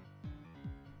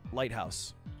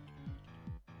 Lighthouse.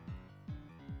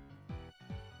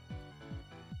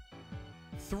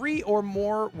 Three or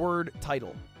more word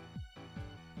title.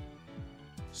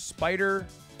 Spider-Man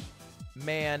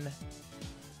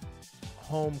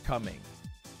Homecoming.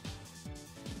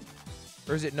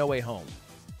 Or is it No Way Home?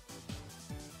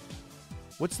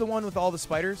 What's the one with all the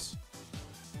spiders?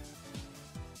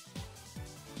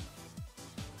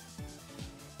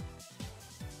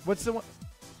 What's the one?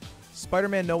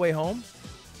 Spider-Man No Way Home?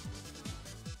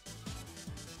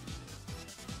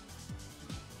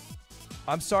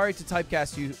 I'm sorry to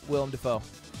typecast you, Willem Dafoe.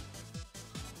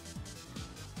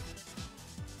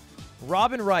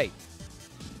 Robin Wright.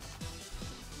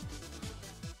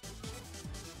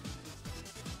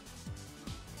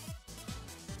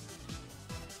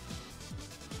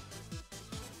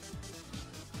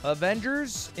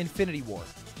 Avengers Infinity War.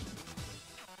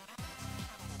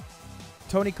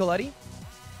 Tony Colletti.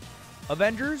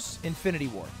 Avengers Infinity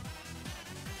War.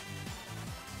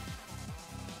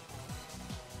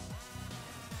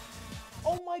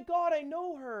 Oh my God, I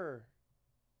know her.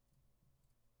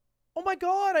 Oh my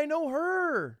God, I know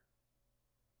her.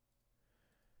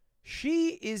 She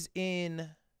is in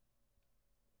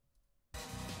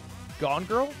Gone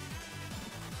Girl?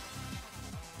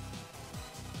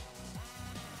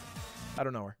 I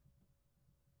don't know her.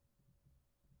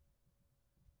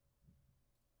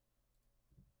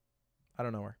 I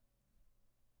don't know her.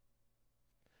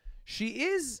 She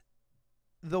is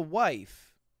the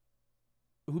wife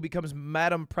who becomes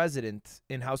Madam President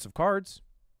in House of Cards.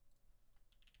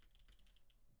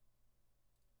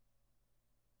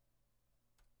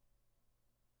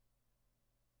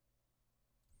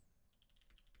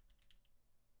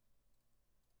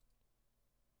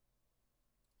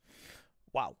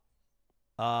 Wow.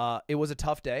 It was a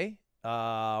tough day.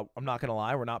 I'm not gonna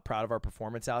lie, we're not proud of our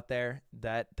performance out there.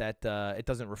 That it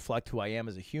doesn't reflect who I am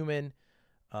as a human.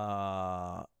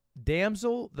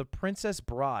 Damsel, the Princess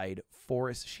Bride,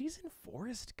 Forrest. She's in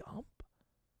Forrest Gump.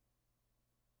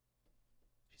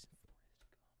 She's in Forrest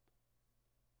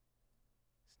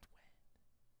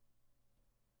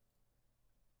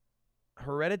Gump.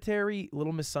 Hereditary,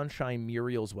 Little Miss Sunshine,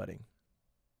 Muriel's Wedding.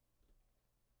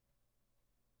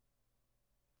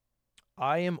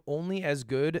 I am only as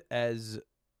good as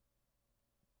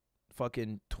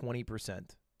fucking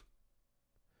 20%.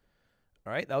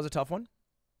 All right, that was a tough one.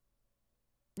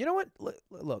 You know what?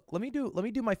 Look, let me do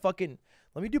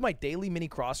my daily mini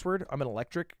crossword. I'm an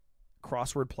electric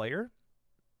crossword player.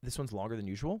 This one's longer than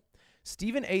usual.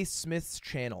 Stephen A. Smith's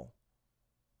channel.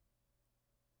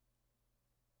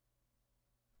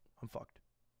 I'm fucked.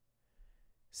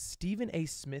 Stephen A.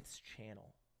 Smith's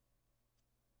channel.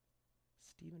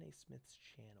 Stephen A. Smith's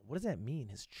channel. What does that mean,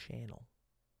 his channel?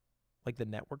 Like the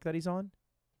network that he's on?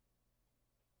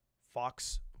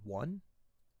 Fox 1?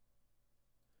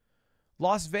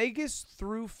 Las Vegas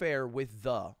Through Fair with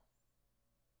the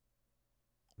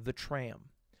The tram.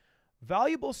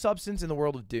 Valuable substance in the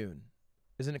world of Dune.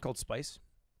 Isn't it called spice?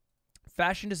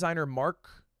 Fashion designer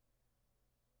Mark.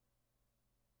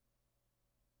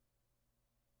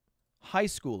 High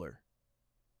schooler.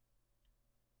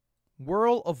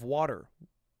 Whirl of water.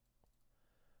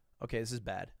 Okay, this is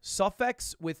bad.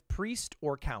 Suffix with priest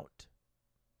or count.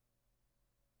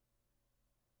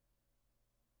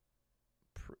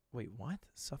 Wait, what?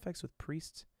 Suffix with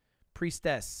priest?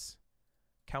 Priestess.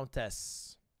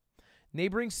 Countess.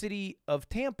 Neighboring city of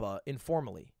Tampa,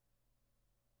 informally.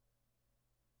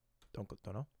 Don't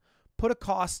know. Put a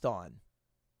cost on.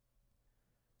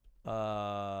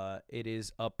 It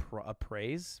is a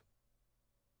praise.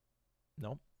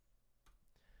 No.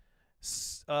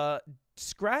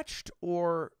 Scratched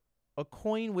or a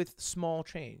coin with small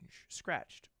change.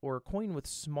 Scratched or a coin with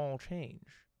small change.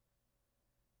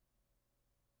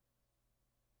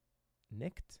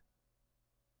 Nicked.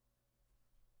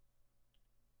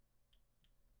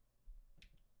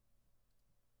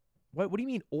 What do you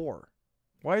mean or?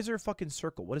 Why is there a fucking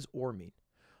circle? What does or mean?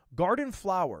 Garden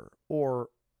flower or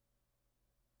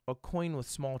a coin with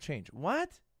small change.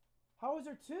 What? How is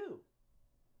there two?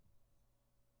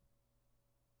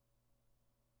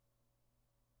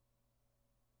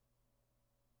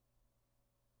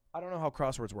 I don't know how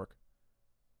crosswords work.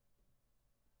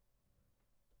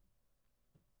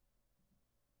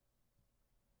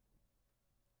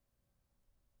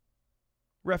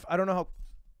 Ref, I don't know how.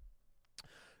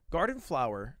 Garden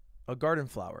flower. A garden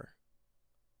flower.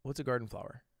 What's a garden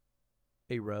flower?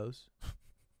 A rose.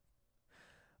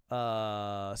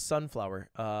 Sunflower.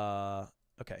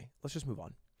 Okay, let's just move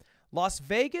on. Las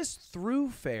Vegas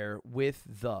Thoroughfare with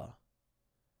the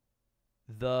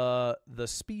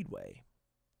Speedway.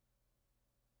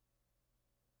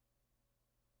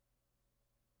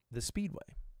 The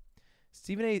Speedway.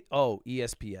 Stephen A. Oh,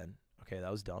 ESPN. Okay,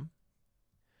 that was dumb.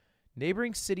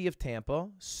 Neighboring city of Tampa.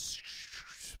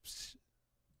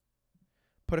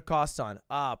 Put a cost on.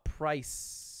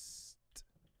 Priced.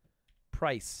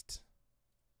 Priced.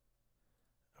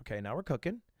 Okay, now we're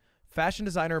cooking. Fashion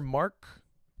designer Mark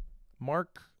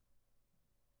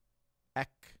Eck.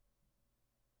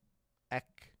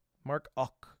 Mark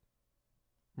Ock.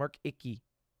 Mark Icky.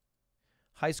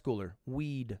 High schooler.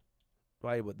 Weed.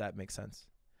 Why would that make sense?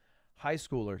 High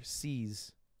schooler.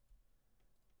 Seas.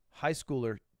 High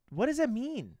schooler. What does that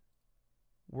mean?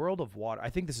 World of water. I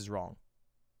think this is wrong.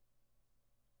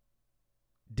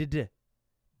 Did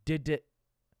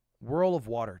whirl of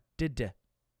water. Did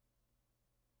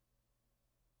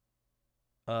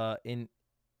in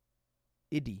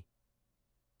iddy.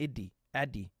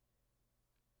 Iddy.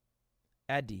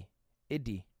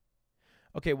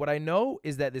 Okay, what I know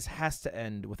is that this has to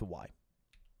end with a Y.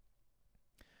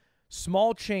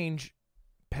 Small change,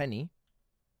 penny.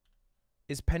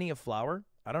 Is penny a flower?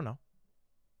 I don't know.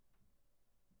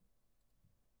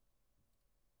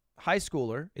 High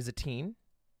schooler is a teen.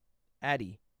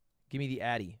 Addy. Give me the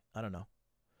Addy. I don't know.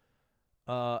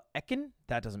 Ekin?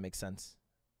 That doesn't make sense.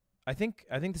 I think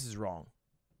this is wrong.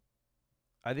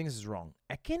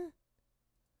 Ekin?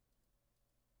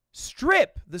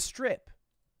 Strip. The strip.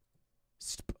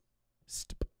 Stp.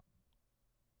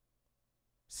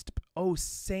 Oh,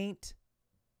 Saint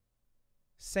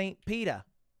Peter.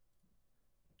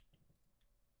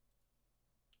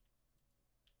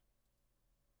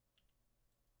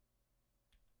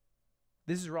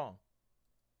 This is wrong.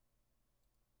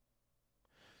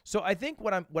 So I think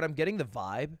what I'm getting the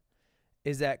vibe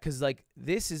is that because like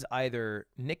this is either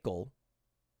nickel,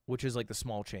 which is like the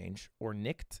small change, or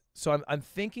nicked. So I'm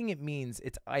thinking it means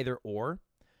it's either or,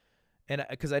 and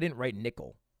because I didn't write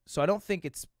nickel, so I don't think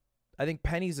it's. I think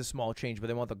penny's a small change, but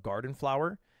they want the garden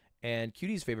flower, and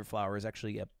Cutie's favorite flower is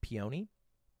actually a peony.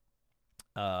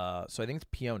 So I think it's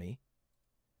peony.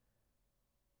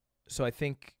 So I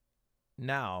think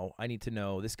now I need to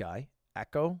know this guy.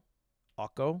 Echo,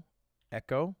 Echo,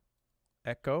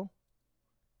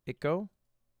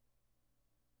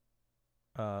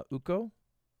 Uko.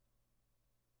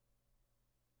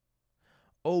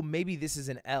 Oh, maybe this is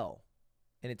an L,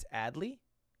 and it's Adley.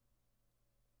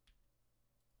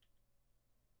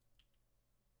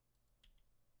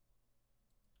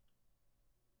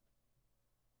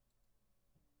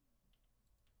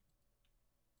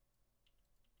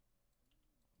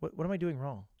 What am I doing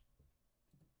wrong?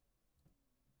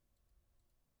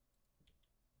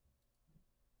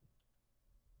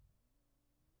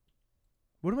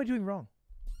 What am I doing wrong?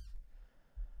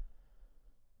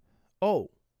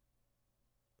 Oh.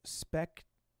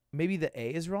 Maybe the A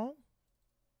is wrong?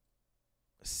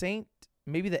 Saint,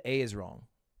 maybe the A is wrong.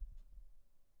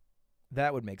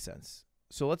 That would make sense.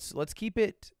 So let's keep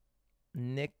it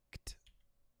nicked.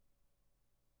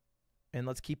 And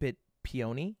let's keep it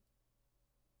peony.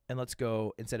 And let's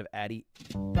go, instead of Addy.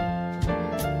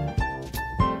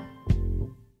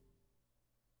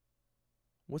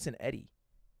 What's an eddy?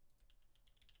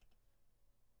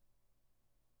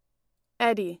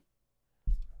 Eddy.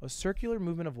 A circular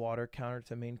movement of water counter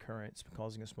to main currents,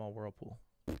 causing a small whirlpool.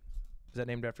 Is that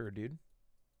named after a dude?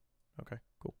 Okay,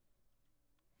 cool.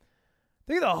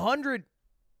 Think of the 100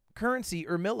 currency,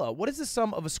 Ermilla. What is the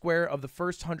sum of a square of the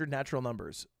first 100 natural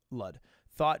numbers? Lud.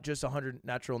 Thought just 100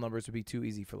 natural numbers would be too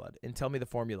easy for Lud. And tell me the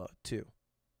formula, too.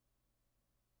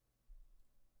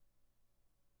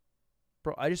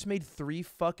 Bro, I just made 3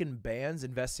 fucking bands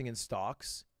investing in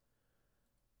stocks.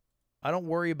 I don't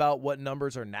worry about what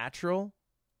numbers are natural.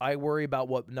 I worry about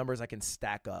what numbers I can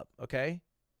stack up, okay?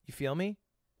 You feel me?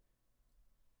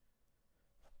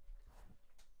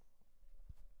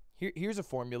 Here's a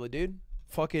formula, dude.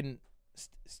 Fucking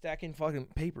stacking fucking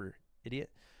paper, idiot.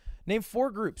 Name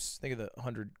 4 groups. Think of the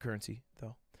 100 currency,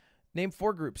 though. Name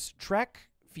 4 groups. Track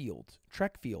field,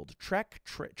 tail.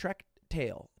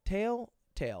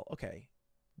 Okay.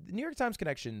 The New York Times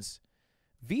connections.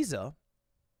 Visa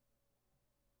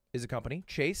is a company.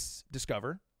 Chase,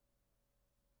 Discover.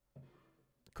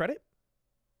 Credit?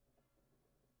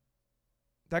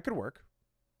 That could work.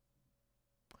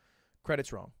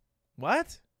 Credit's wrong.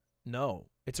 What? No,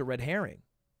 it's a red herring.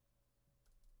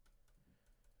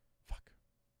 Fuck.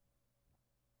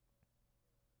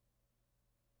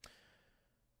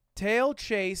 Tail,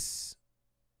 chase,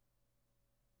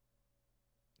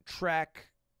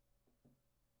 track,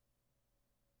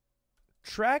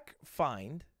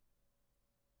 find,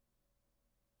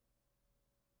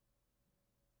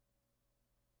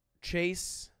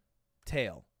 chase,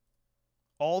 tail.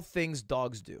 All things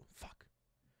dogs do. Fuck.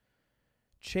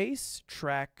 Chase,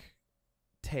 track,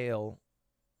 tail,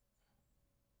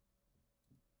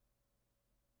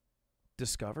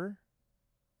 discover,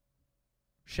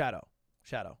 shadow,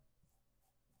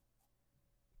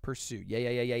 pursue.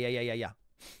 Yeah.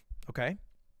 Okay.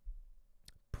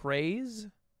 Praise,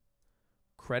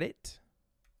 credit,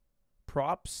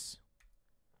 props,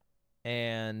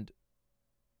 and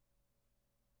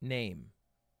name.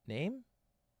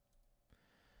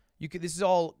 You could. This is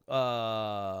all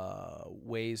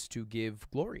ways to give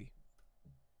glory,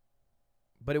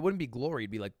 but it wouldn't be glory.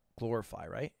 It'd be like glorify,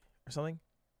 right, or something.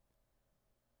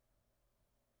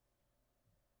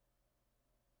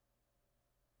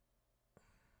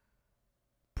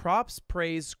 Props,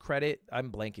 praise, credit.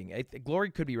 I'm blanking. Glory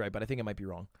could be right, but I think it might be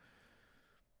wrong.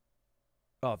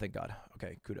 Oh, thank God.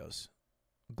 Okay, kudos.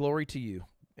 Glory to you,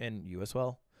 and you as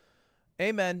well.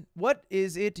 Amen. What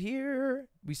is it here?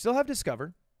 We still have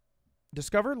discover.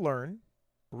 Discover, learn,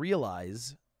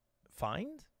 realize,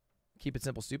 find, keep it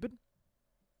simple, stupid.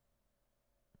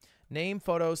 Name,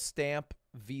 photo, stamp,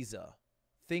 visa.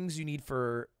 Things you need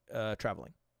for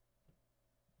traveling.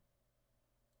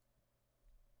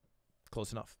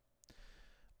 Close enough.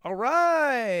 All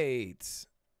right.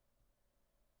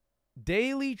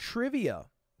 Daily trivia.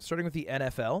 Starting with the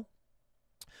NFL.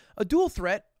 A dual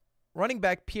threat. Running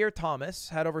back Pierre Thomas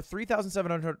had over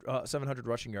 3,700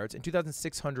 rushing yards and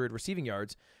 2,600 receiving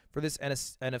yards for this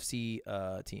NFC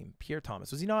team. Pierre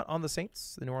Thomas. Was he not on the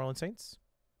Saints, the New Orleans Saints?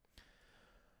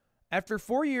 After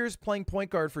 4 years playing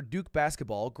point guard for Duke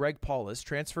basketball, Greg Paulus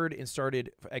transferred and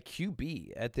started at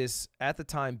QB at this, at the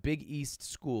time, Big East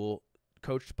school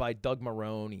coached by Doug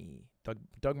Maroney.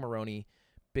 Doug Maroney,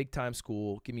 big-time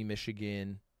school. Give me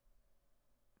Michigan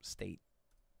State.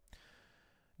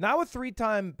 Now a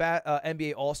 3-time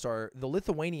NBA All-Star, the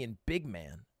Lithuanian big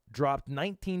man dropped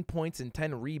 19 points and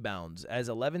 10 rebounds as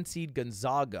 11-seed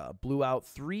Gonzaga blew out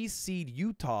 3-seed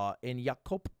Utah in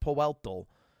Jakub Poeltl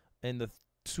in the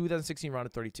 2016 round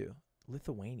of 32.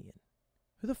 Lithuanian.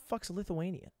 Who the fuck's a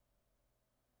Lithuanian?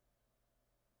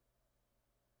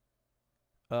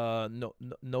 Novak?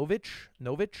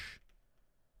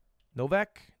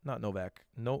 Not Novak.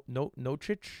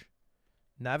 Nocic?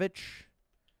 Navic?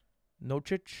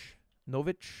 Nocic,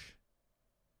 Novic,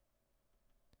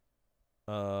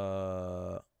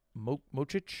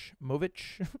 Movic,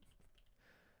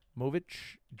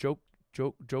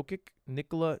 Jokic,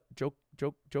 Nikola,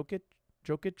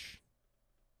 Jokic.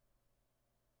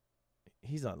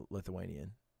 He's not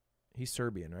Lithuanian. He's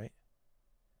Serbian, right?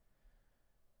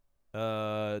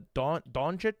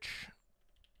 Doncic.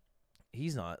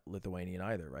 He's not Lithuanian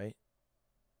either, right?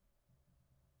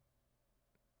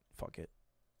 Fuck it.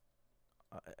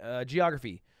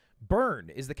 Geography. Bern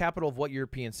is the capital of what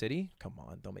European city? Come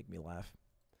on, don't make me laugh.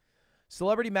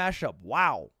 Celebrity mashup.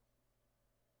 Wow.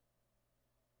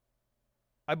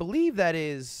 I believe that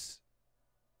is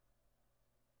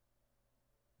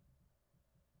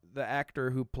the actor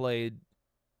who played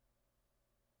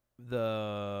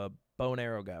the bow and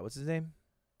arrow guy. What's his name?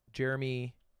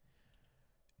 Jeremy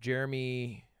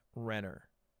Renner.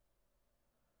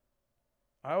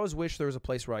 I always wish there was a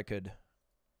place where I could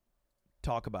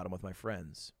talk about him with my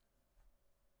friends.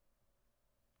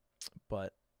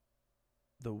 But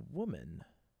the woman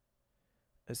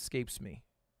escapes me.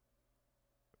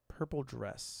 Purple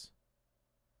dress.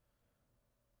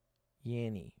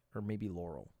 Yanny, or maybe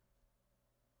Laurel.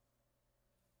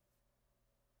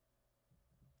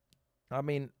 I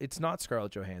mean, it's not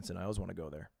Scarlett Johansson. I always want to go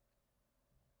there.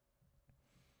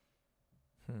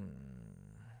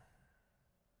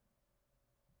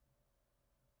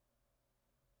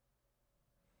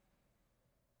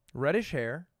 Reddish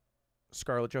hair,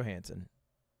 Scarlett Johansson,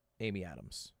 Amy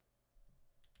Adams.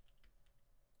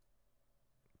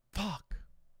 Fuck.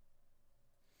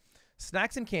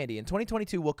 Snacks and candy. In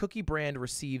 2022, Will Cookie brand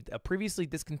received a previously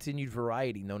discontinued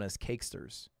variety known as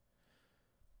Cakesters?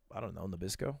 I don't know,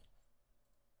 Nabisco.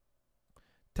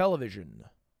 Television.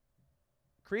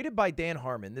 Created by Dan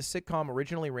Harmon, this sitcom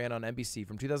originally ran on NBC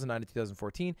from 2009 to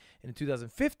 2014, and in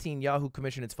 2015, Yahoo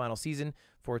commissioned its final season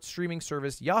for its streaming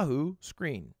service, Yahoo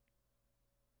Screen.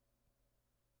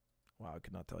 Wow, I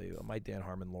could not tell you. My Dan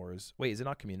Harmon lore is... Wait, is it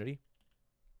not Community?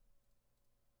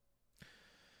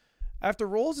 After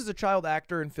roles as a child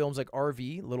actor in films like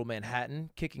RV, Little Manhattan,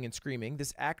 Kicking and Screaming,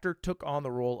 this actor took on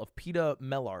the role of Peeta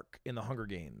Mellark in The Hunger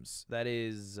Games. That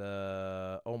is...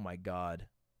 oh my god.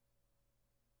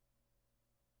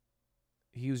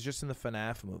 He was just in the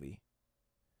FNAF movie.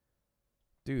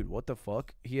 Dude, what the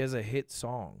fuck? He has a hit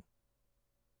song.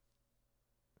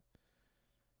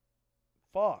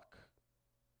 Fuck.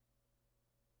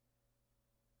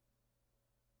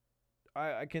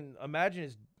 I can imagine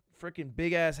his freaking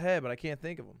big ass head, but I can't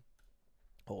think of him.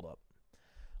 Hold up.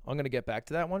 I'm going to get back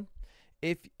to that one.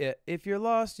 If you're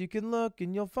lost, you can look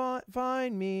and you'll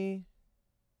find me.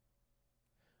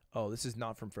 Oh, this is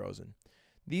not from Frozen.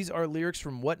 These are lyrics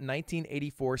from what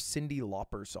 1984 Cyndi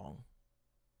Lauper song?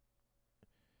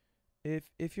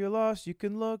 If you're lost, you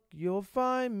can look, you'll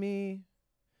find me.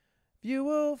 If you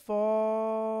will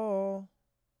fall,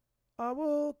 I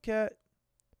will catch.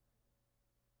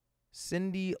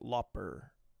 Cyndi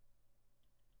Lauper.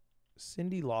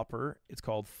 Cyndi Lauper. It's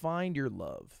called Find Your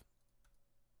Love.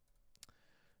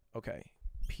 Okay.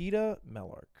 Peeta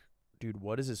Mellark. Dude,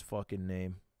 what is his fucking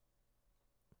name?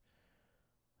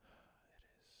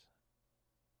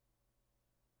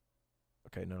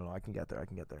 Okay, no, I can get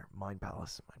there. Mind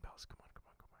Palace. Come on.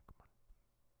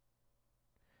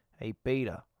 Hey,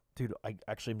 Beta. Dude,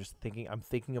 I'm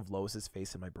thinking of Lois's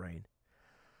face in my brain.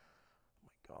 Oh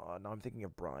my god, now I'm thinking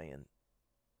of Brian.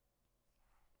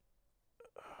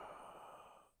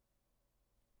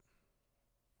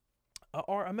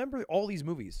 I remember all these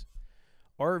movies.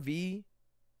 RV,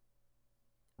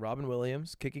 Robin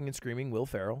Williams, Kicking and Screaming, Will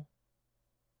Ferrell.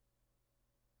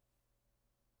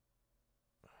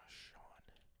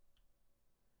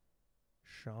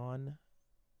 Sean.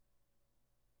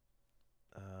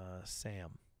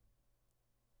 Sam.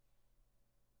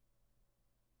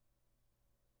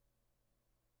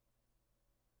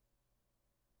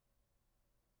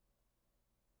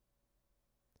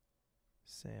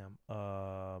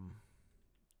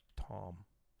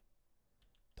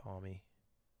 Tommy.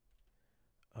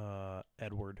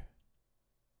 Edward.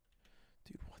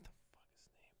 Dude, what the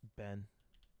fuck is his name? Ben.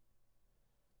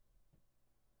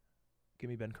 Give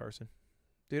me Ben Carson.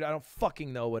 Dude, I don't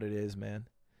fucking know what it is, man.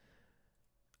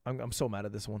 I'm so mad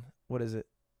at this one. What is it?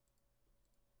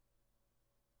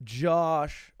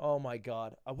 Josh. Oh my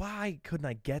god. Why couldn't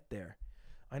I get there?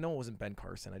 I know it wasn't Ben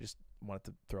Carson. I just wanted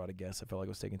to throw out a guess. I felt like it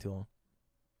was taking too long.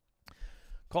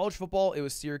 College football, it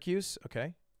was Syracuse.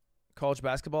 Okay. College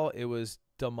basketball, it was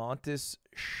DeMontis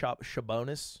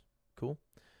Shabonis. Cool.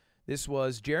 This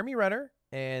was Jeremy Renner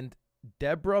and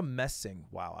Deborah Messing.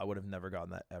 Wow, I would have never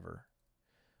gotten that ever.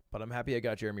 But I'm happy I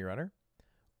got Jeremy Renner.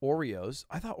 Oreos.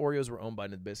 I thought Oreos were owned by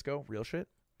Nabisco. Real shit.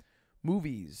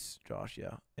 Movies, Josh,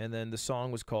 yeah. And then the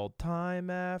song was called Time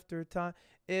After Time.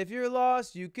 If you're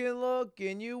lost, you can look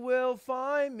and you will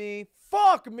find me.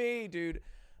 Fuck me, dude.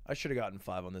 I should have gotten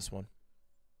 5 on this one.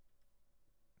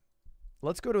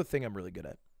 Let's go to a thing I'm really good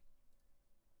at.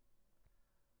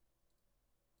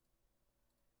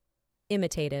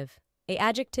 Imitative. A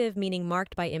adjective meaning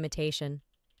marked by imitation.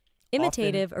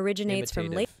 Imitative originates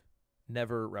from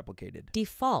never replicated.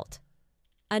 Default.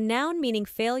 A noun meaning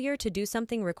failure to do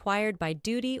something required by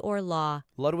duty or law.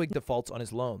 Ludwig defaults on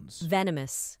his loans.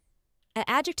 Venomous. An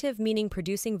adjective meaning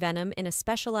producing venom in a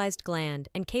specialized gland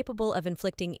and capable of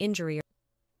inflicting injury.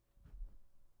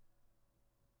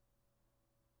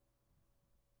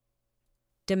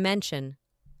 Dimension.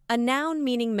 A noun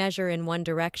meaning measure in one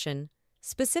direction,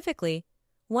 specifically,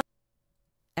 one.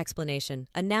 Explanation.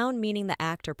 A noun meaning the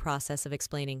act or process of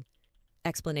explaining.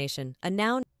 Explanation. A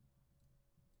noun.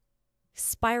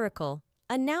 Spiracle.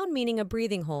 A noun meaning a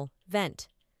breathing hole, vent.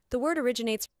 The word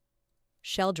originates.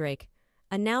 Sheldrake.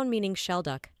 A noun meaning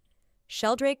shelduck.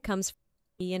 Sheldrake comes from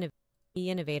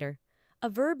innovator. A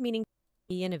verb meaning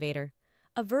innovator.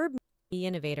 A verb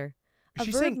innovator. Is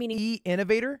she saying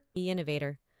innovator?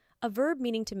 Innovator. A verb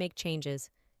meaning to make changes.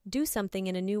 Do something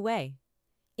in a new way.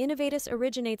 Innovatus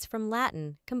originates from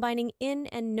Latin, combining in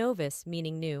and novus,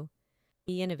 meaning new.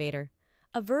 Innovator.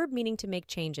 A verb meaning to make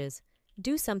changes.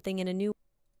 Do something in a new.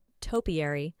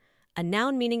 Topiary. A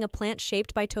noun meaning a plant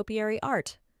shaped by topiary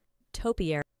art.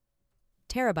 Topiary.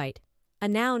 Terabyte. A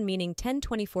noun meaning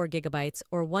 1024 gigabytes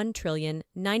or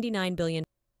 1,099 billion.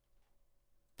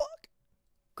 Fuck.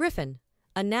 Griffin.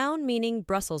 A noun meaning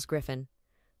Brussels griffin.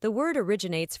 The word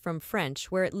originates from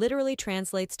French, where it literally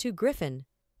translates to griffin.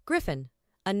 Griffin.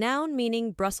 A noun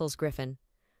meaning Brussels griffin.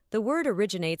 The word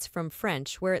originates from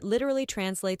French, where it literally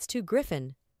translates to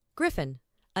griffin. Griffin.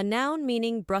 A noun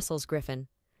meaning Brussels griffin.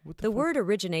 The word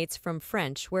originates from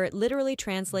French, where it literally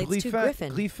translates to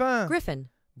griffin. Griffin. Griffin.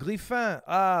 Griffin.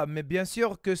 Ah, mais bien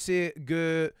sûr que c'est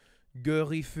griffin.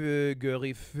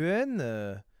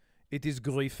 It is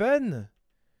griffin.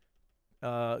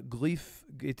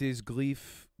 It is griffin.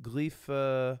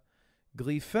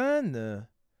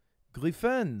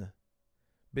 Griffin.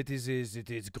 But it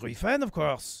is griffin, of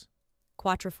course.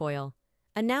 Quatrefoil.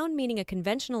 A noun meaning a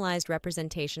conventionalized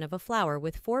representation of a flower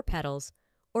with 4 petals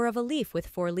or of a leaf with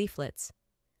 4 leaflets.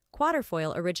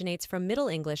 Quatrefoil originates from Middle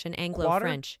English and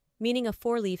Anglo-French, meaning a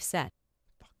 4-leaf set.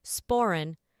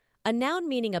 Sporin. A noun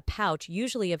meaning a pouch,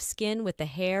 usually of skin with the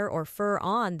hair or fur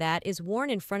on, that is worn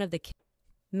in front of the.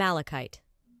 Malachite.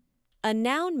 A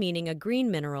noun meaning a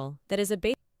green mineral that is a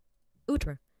base.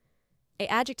 Outre. A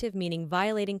adjective meaning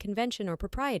violating convention or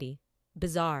propriety.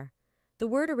 Bizarre. The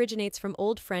word originates from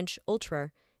Old French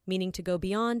outre, meaning to go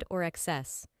beyond or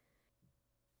excess.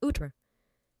 Outre.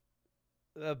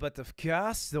 But of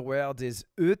course, the word is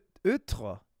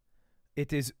outre.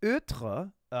 It is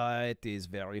outre. It is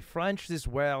very French, this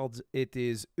word. It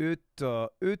is outre.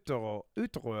 Outre.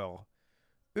 Outre.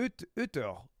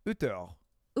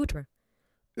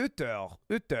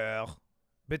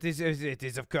 But it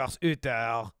is of course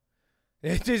outre.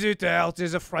 It is outre. It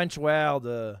is a French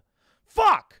word.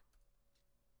 Fuck!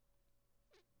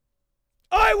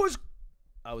 I was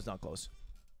not close.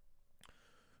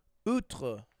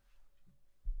 Outre.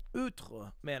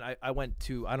 Outre. Man, I went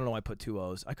two. I don't know why I put 2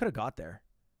 O's. I could have got there.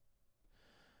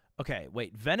 Okay,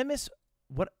 wait. Venomous.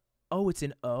 What? Oh, it's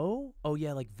an O? Oh,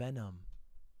 yeah, like venom.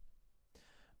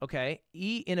 Okay.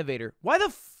 Innovator. Why the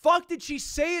fuck did she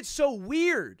say it so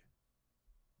weird?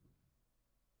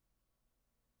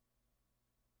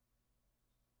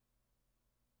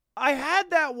 I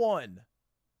had that one.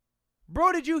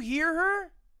 Bro, did you hear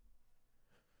her?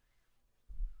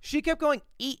 She kept going,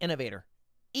 innovator.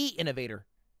 Innovator.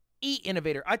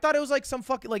 Innovator. I thought it was like some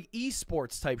fucking like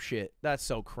esports type shit. That's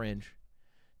so cringe.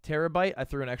 Terabyte. I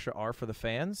threw an extra R for the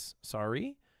fans.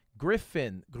 Sorry.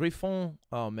 Griffin. Griffon.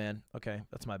 Oh, man. Okay.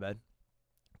 That's my bad.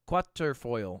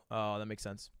 Quatrefoil. Oh, that makes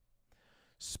sense.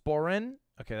 Sporin.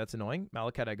 Okay, that's annoying.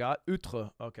 Malachite I got.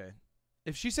 Outre. Okay.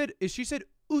 If she said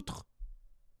outre,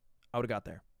 I would have got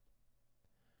there.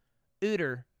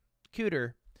 Outer.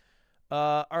 Cooter.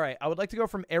 All right. I would like to go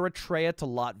from Eritrea to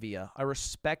Latvia. I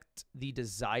respect the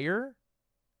desire,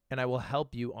 and I will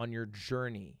help you on your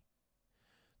journey.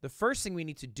 The first thing we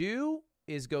need to do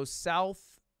is go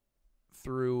south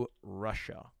through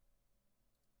Russia.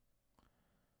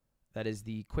 That is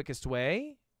the quickest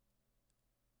way.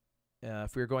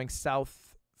 If we were going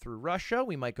south through Russia,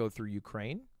 we might go through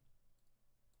Ukraine.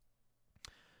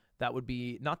 That would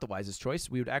be not the wisest choice.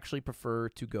 We would actually prefer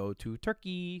to go to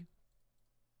Turkey.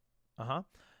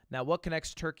 Now, what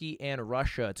connects Turkey and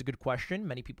Russia? It's a good question.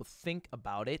 Many people think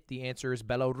about it. The answer is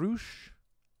Belarus.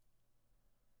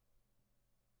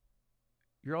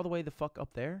 You're all the way the fuck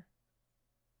up there?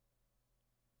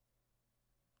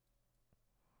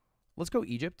 Let's go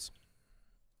Egypt.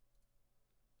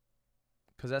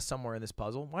 Because that's somewhere in this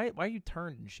puzzle. Why are you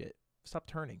turned and shit? Stop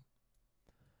turning.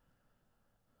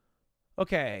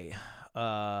 Okay.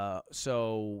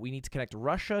 So we need to connect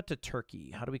Russia to Turkey.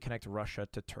 How do we connect Russia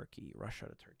to Turkey? Russia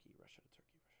to Turkey.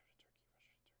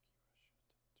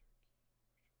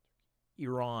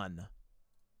 Iran.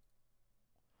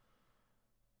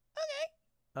 Okay.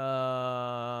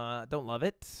 Don't love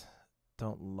it.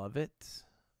 Don't love it.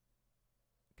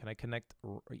 Can I connect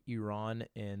Iran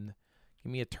in?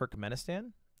 Give me a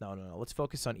Turkmenistan? No. Let's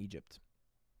focus on Egypt.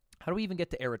 How do we even get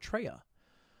to Eritrea?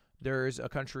 There's a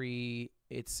country.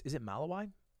 Is it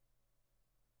Malawi?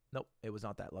 Nope, it was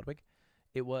not that, Ludwig.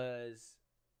 It was.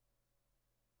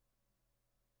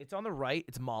 It's on the right.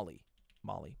 It's Mali.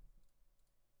 Mali.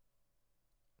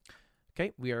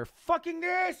 Okay, we are fucking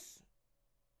this.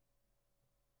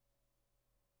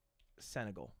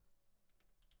 Senegal.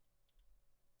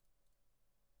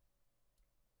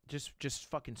 Just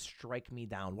fucking strike me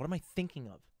down. What am I thinking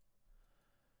of?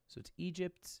 So it's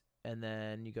Egypt, and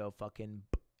then you go fucking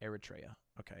Eritrea.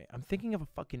 Okay, I'm thinking of a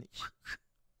fucking...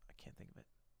 I can't think of it.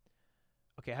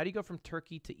 Okay, how do you go from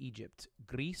Turkey to Egypt?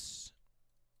 Greece.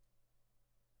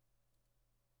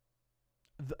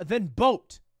 Then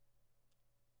boat.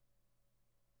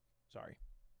 Sorry.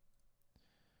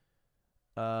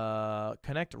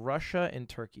 Connect Russia and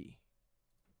Turkey.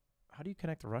 How do you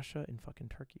connect Russia and fucking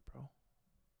Turkey, bro?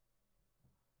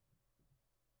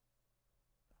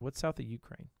 What's south of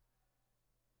Ukraine?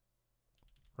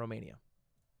 Romania.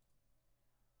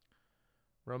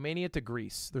 Romania to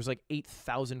Greece. There's like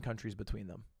 8,000 countries between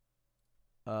them.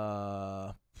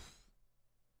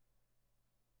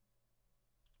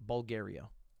 Bulgaria.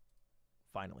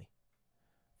 Finally.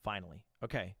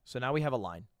 Okay, so now we have a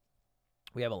line.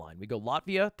 We go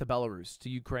Latvia to Belarus, to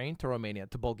Ukraine, to Romania,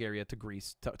 to Bulgaria, to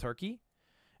Greece, to Turkey.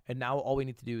 And now all we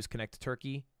need to do is connect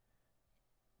Turkey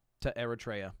to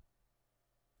Eritrea.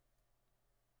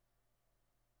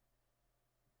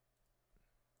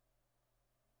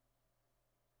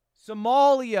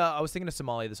 Somalia. I was thinking of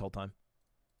Somalia this whole time.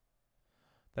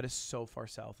 That is so far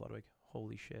south, Ludwig.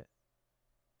 Holy shit.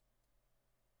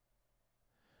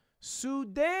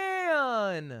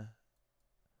 Sudan.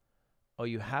 Oh,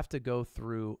 you have to go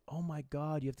through. Oh my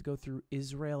God, you have to go through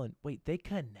Israel and wait, they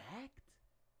connect?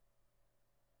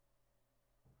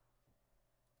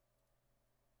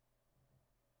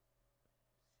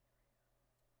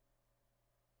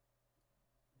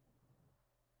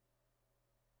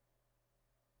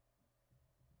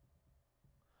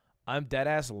 I'm dead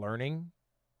ass learning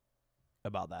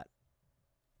about that.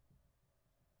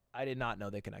 I did not know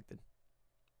they connected.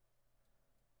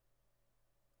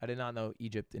 I did not know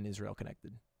Egypt and Israel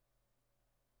connected.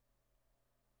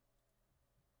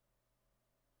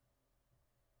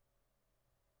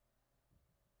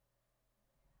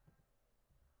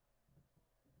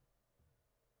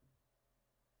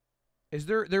 Is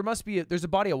there must be there's a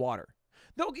body of water.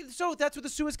 No, so that's what the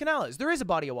Suez Canal is. There is a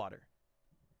body of water.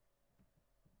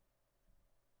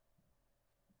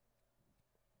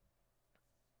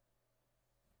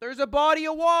 There's a body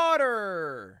of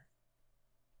water.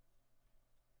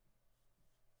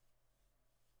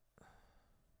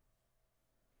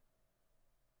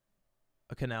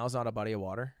 A canal's not a body of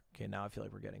water. Okay, now I feel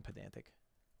like we're getting pedantic.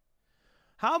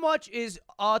 How much is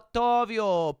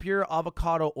Otavio pure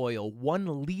avocado oil?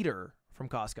 1 liter from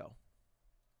Costco.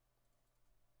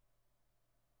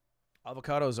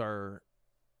 Avocados are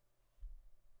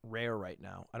rare right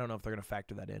now. I don't know if they're going to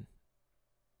factor that in.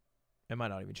 It might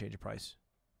not even change the price.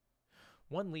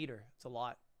 1 liter. It's a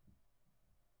lot.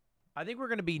 I think we're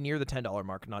going to be near the $10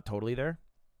 mark, not totally there.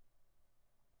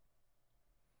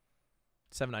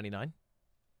 $7.99.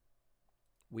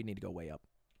 We need to go way up.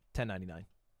 $10.99.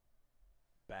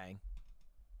 Bang.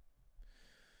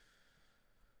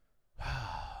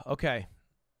 Okay.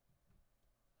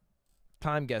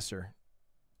 Time guesser.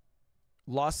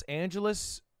 Los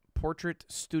Angeles Portrait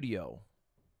Studio.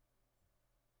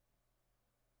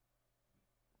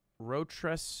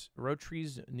 Rotres,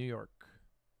 New York.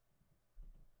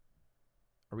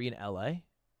 Are we in LA?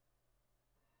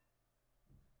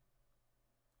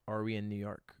 Or are we in New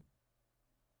York?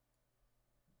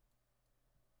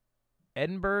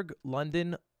 Edinburgh,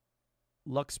 London,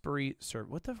 Luxbury, Sir.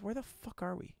 Where the fuck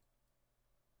are we?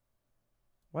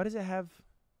 Why does it have...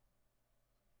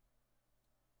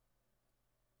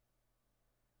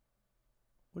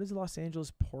 What does Los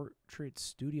Angeles Portrait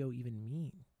Studio even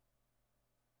mean?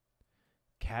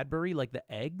 Cadbury, like the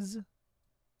eggs?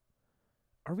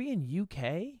 Are we in UK?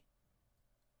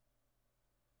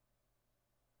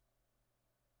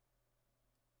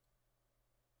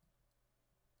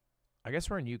 I guess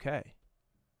we're in UK.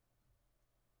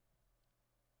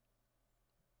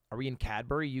 Are we in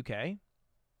Cadbury, UK?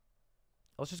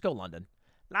 Let's just go London.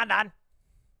 London!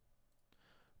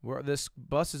 This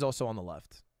bus is also on the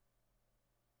left.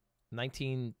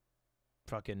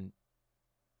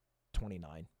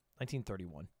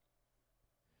 1931.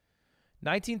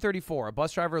 1934, a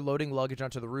bus driver loading luggage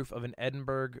onto the roof of an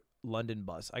Edinburgh, London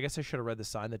bus. I guess I should have read the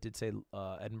sign that did say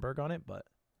Edinburgh on it, but...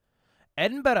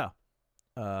 Edinburgh!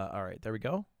 All right, there we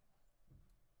go.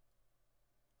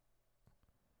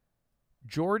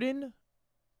 Jordan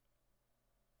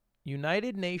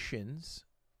United Nations.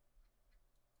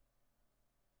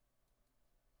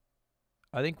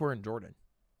 I think we're in Jordan.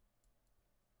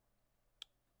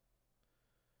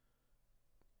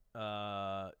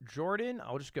 Jordan,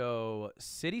 I'll just go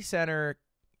city center,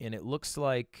 and it looks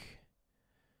like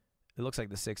the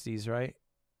 60s, right?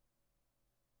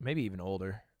 Maybe even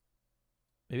older.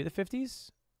 Maybe the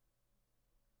 50s?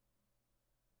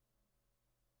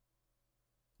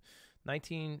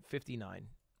 1959.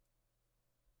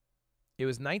 It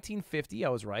was 1950. I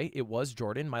was right. It was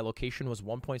Jordan. My location was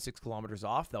 1.6 kilometers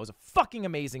off. That was a fucking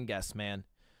amazing guess, man.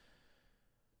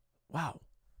 Wow.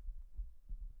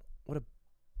 What a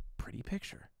pretty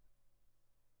picture.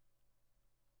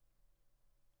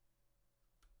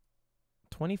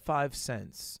 25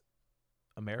 cents.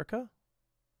 America?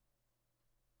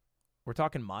 We're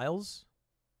talking miles?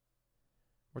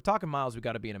 We're talking miles. We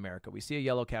got to be in America. We see a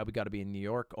yellow cab. We got to be in New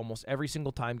York. Almost every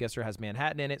single time guesser has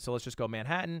Manhattan in it. So let's just go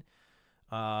Manhattan.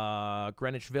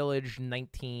 Greenwich Village,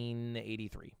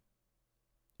 1983.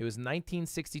 It was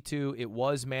 1962. It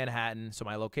was Manhattan. So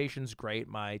my location's great.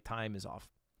 My time is off.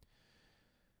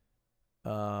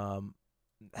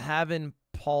 Haven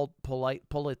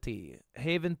Politi.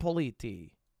 Haven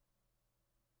Politi.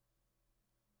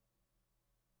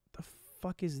 The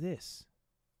fuck is this?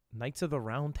 Knights of the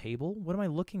Round Table? What am I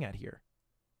looking at here?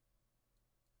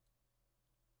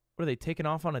 What are they taking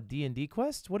off on a D&D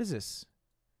quest? What is this?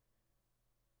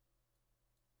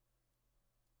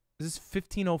 Is this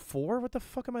 1504? What the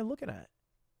fuck am I looking at?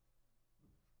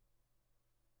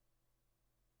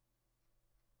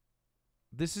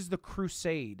 This is the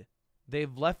Crusade.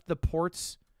 They've left the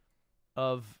ports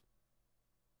of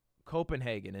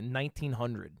Copenhagen in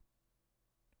 1900.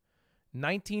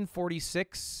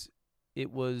 1946,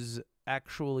 it was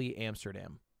actually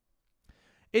Amsterdam.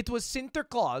 It was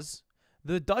Sinterklaas,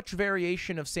 the Dutch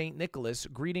variation of St. Nicholas,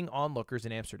 greeting onlookers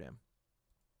in Amsterdam.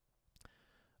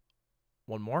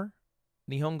 One more.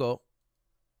 Nihongo.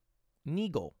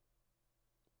 Nigo.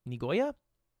 Nigoya?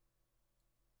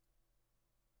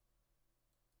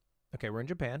 Okay, we're in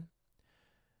Japan.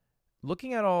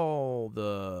 Looking at all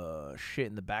the shit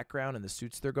in the background and the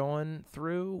suits they're going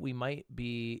through, we might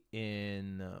be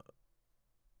in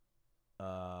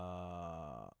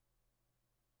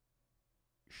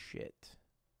shit.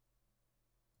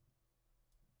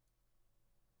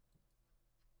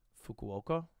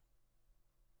 Fukuoka?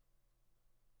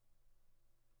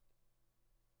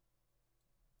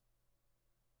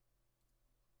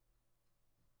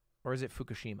 Or is it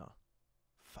Fukushima?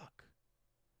 Fuck.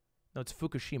 No, it's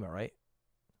Fukushima, right?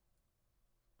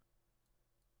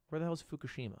 Where the hell is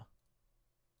Fukushima?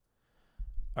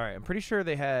 All right, I'm pretty sure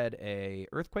they had a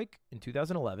earthquake in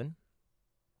 2011.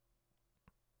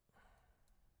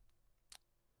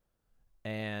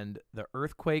 And the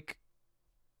earthquake,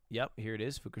 yep, here it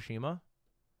is, Fukushima,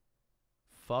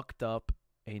 fucked up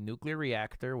a nuclear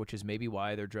reactor, which is maybe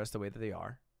why they're dressed the way that they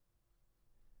are.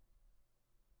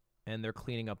 And they're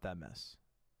cleaning up that mess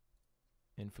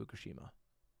in Fukushima.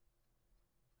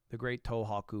 The Great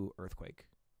Tohoku earthquake.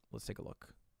 Let's take a look.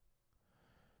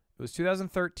 It was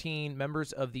 2013.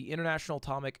 Members of the International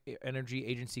Atomic Energy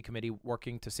Agency Committee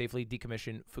working to safely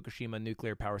decommission Fukushima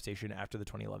nuclear power station after the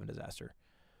 2011 disaster.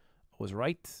 I was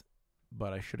right,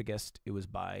 but I should have guessed it was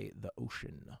by the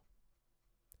ocean.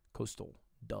 Coastal.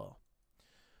 Duh.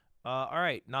 All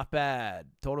right, not bad.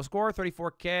 Total score,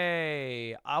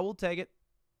 34K. I will take it.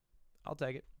 I'll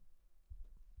take it.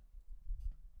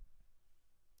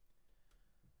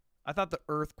 I thought the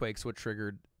earthquakes what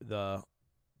triggered the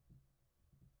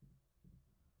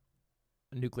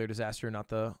nuclear disaster, not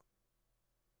the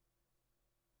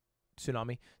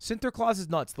tsunami. Sinterklaas is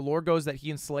nuts. The lore goes that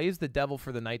he enslaves the devil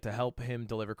for the night to help him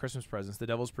deliver Christmas presents. The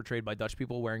devil is portrayed by Dutch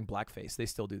people wearing blackface. They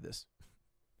still do this.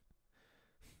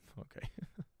 Okay.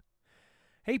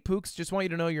 Hey, Pooks, just want you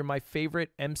to know you're my favorite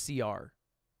MCR.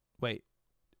 Wait.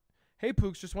 Hey,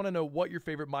 Pooks, just want to know what your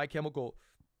favorite My Chemical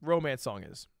Romance song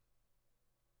is.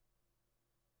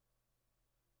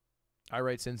 I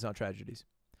write sins, not tragedies.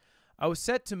 I was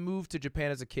set to move to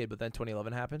Japan as a kid, but then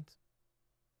 2011 happened.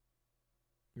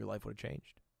 Your life would have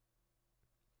changed.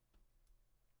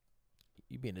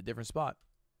 You'd be in a different spot.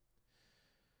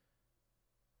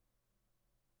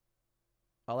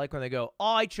 I like when they go,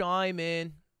 I chime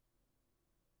in.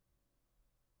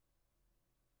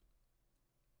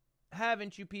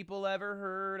 Haven't you people ever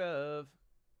heard of?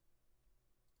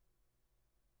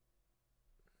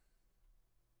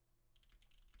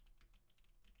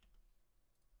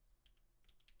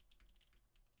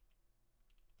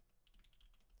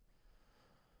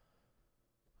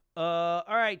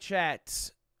 All right,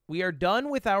 chat. We are done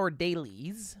with our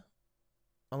dailies.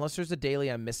 Unless there's a daily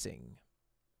I'm missing.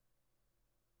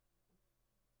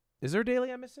 Is there a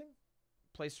daily I'm missing?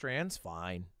 Play Strands?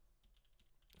 Fine.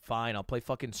 Fine, I'll play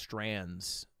fucking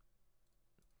Strands.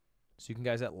 So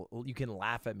you can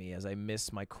laugh at me as I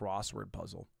miss my crossword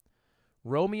puzzle.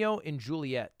 Romeo and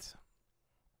Juliet.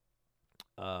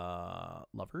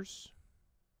 Lovers.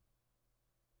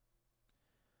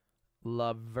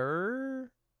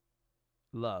 Lover.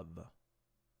 Love.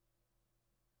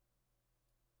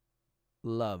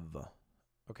 Love.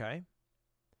 Okay.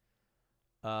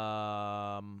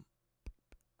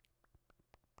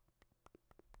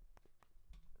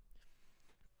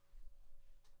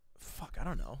 Fuck, I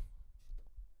don't know.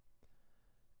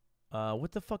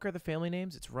 What the fuck are the family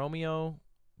names? It's Romeo,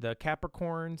 the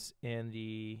Capricorns, and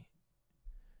the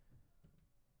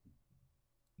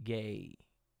gayest.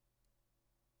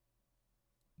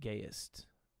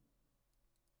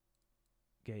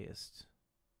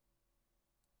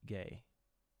 Gay.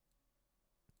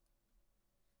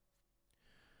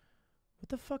 What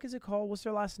the fuck is it called? What's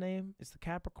their last name? It's the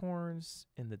Capricorns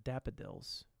and the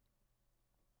Daffodils.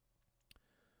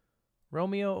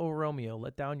 Romeo, oh Romeo,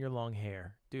 let down your long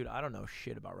hair. Dude, I don't know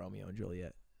shit about Romeo and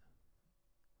Juliet.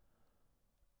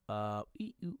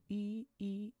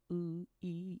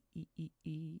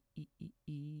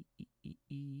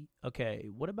 Okay,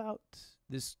 what about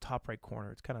this top right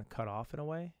corner? It's kind of cut off in a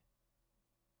way.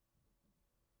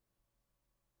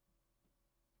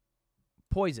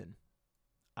 Poison.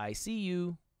 I see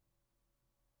you.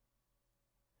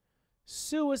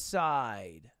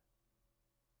 Suicide.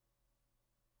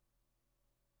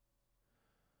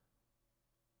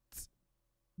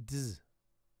 Dz.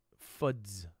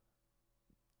 Fuds.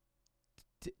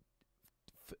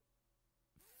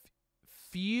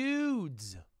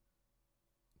 Feuds.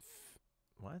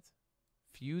 What?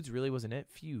 Feuds really wasn't it?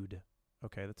 Feud.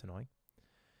 Okay, that's annoying.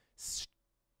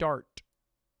 Start.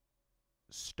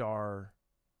 Star.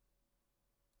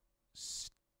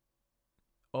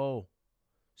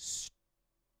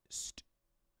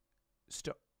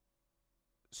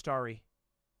 Starry.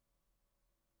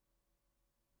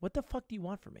 What the fuck do you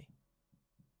want from me?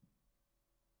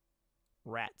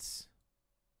 Rats.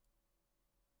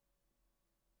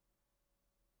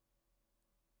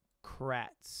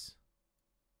 Crats.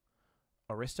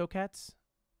 Aristocats?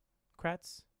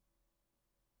 Crats?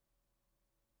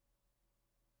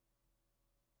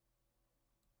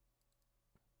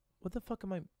 What the fuck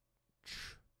am I?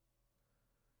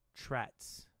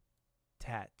 Trats.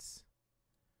 Tats.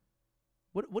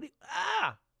 What do you,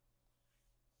 ah!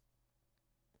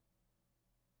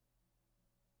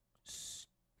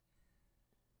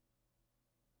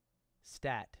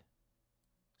 Stat.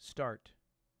 Start.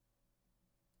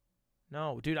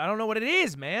 No, dude, I don't know what it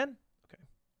is, man. Okay.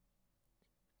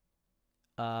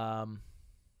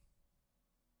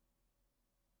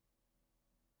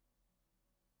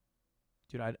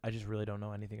 Dude, I just really don't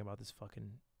know anything about this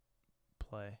fucking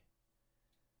play.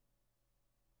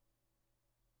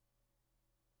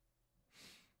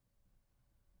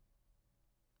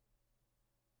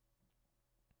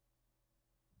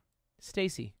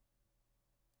 Stacy.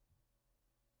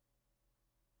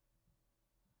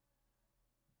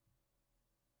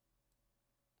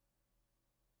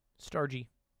 Stargy.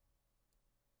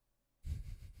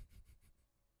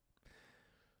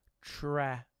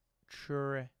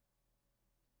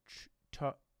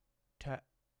 Ta,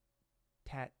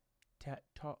 tat,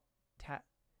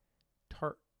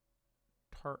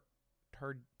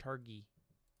 targy.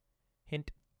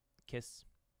 Hint, kiss.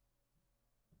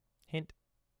 Hint.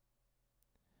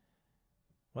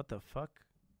 What the fuck?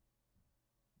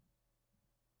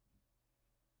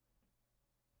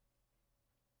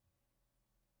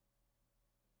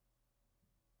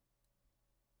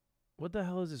 What the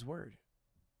hell is this word?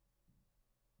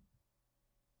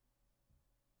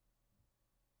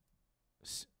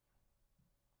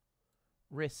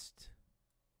 Wrist.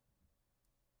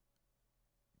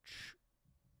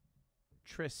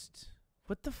 Tryst.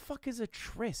 What the fuck is a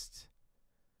tryst?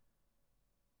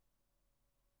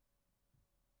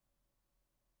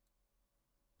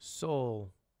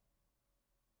 Sol.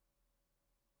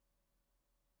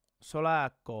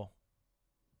 Solaco.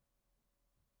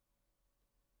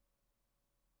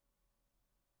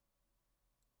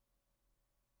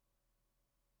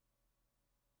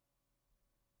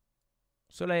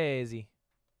 Solesi.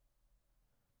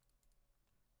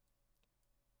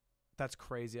 That's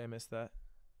crazy. I missed that.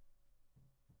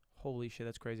 Holy shit,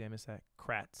 that's crazy. I missed that.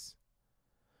 Kratz.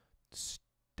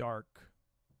 Stark.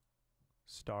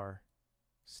 Star.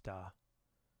 Sta.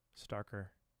 Starker.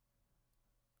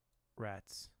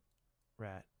 Rats.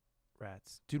 Rat.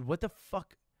 Rats. Dude, what the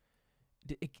fuck?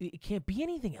 It can't be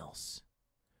anything else.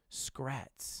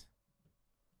 Scrats.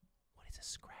 What is a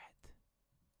scrat?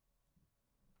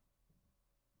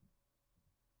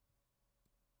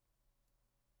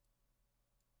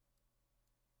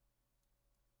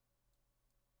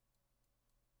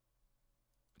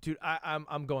 Dude,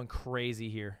 I'm going crazy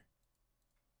here.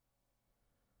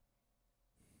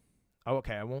 Oh,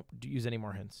 okay, I won't use any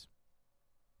more hints.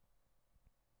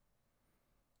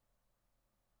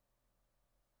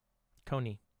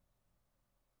 Coney.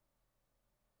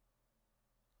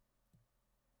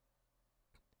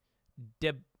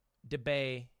 Debba.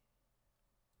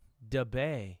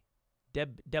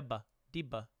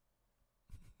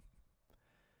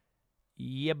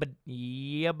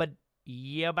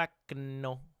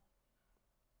 Yabakno.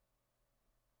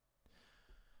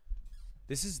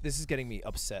 This is getting me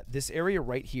upset. This area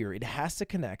right here, it has to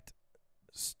connect.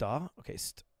 Okay,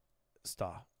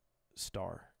 star,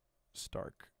 stark,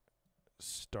 starks,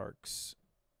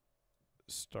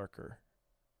 starker,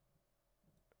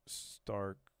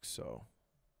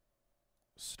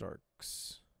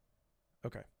 starks.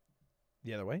 Okay,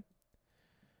 the other way.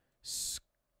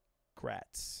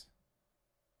 Scrats,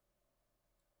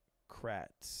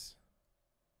 crats,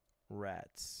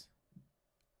 rats,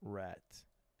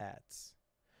 ats.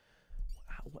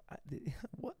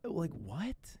 What? Like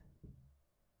what?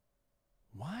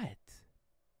 What?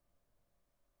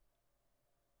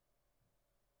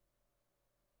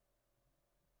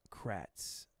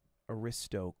 Crats,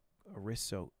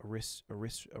 aristocrats,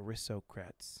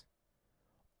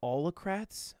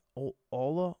 allocrats,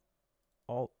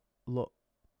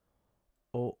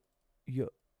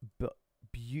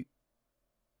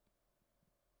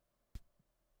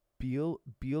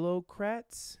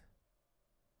 bureaucrats,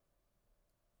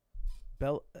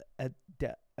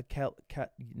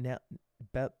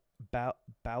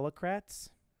 ballocrats.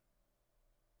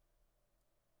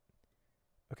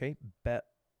 Okay,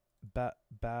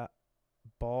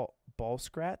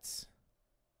 ballscrats.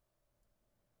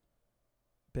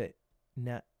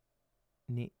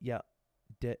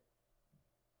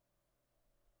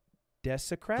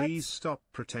 Desecrats. Please stop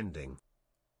pretending.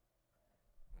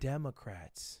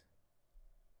 Democrats.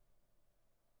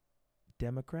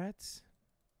 Calocrats.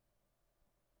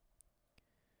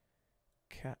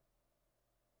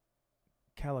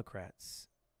 Calcocrats.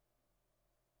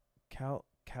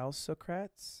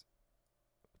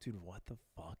 Dude, what the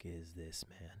fuck is this,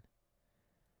 man?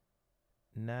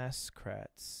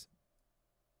 Nascrats.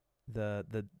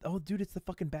 Oh, dude, it's the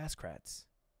fucking Basscrats.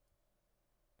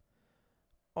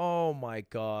 Oh my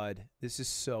god, this is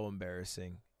so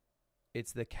embarrassing.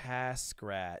 It's the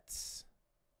Cascrats.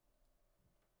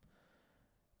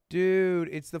 Dude,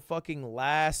 it's the fucking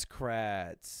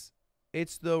Lascrats.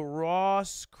 It's the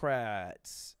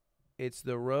Rosscrats. It's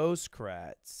the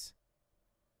Rosecrats.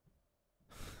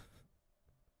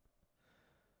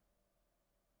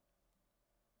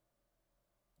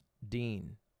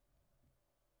 Dean.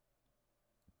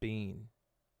 Bean.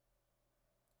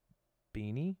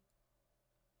 Beanie.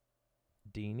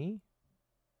 Deanie.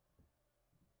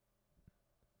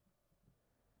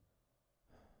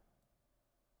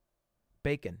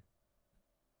 Bacon.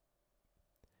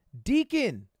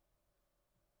 Deacon.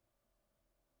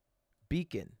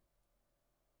 Beacon.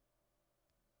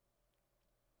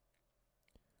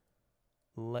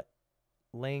 Lenko.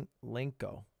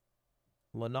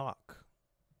 Lanok.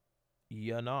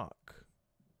 Yanok.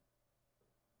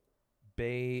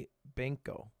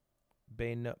 Banko.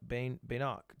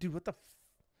 Banok. Dude, what the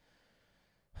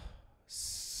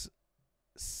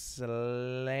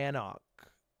Slanok.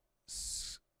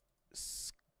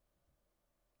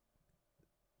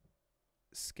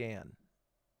 Scan.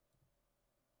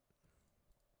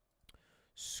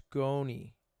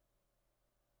 Scony.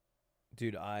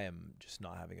 Dude, I am just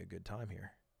not having a good time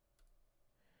here.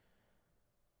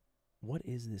 What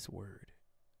is this word?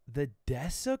 The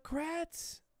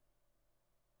Desecrats?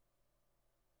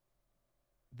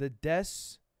 The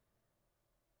Desorcrats.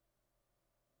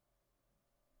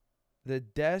 The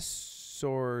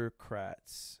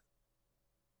Desorcrats.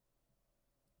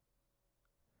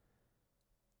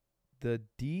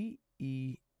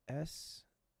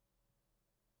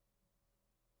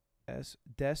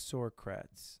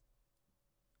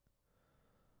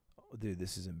 Oh, dude,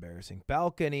 this is embarrassing.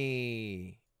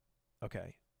 Balcony.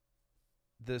 Okay.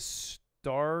 The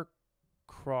star-crossed.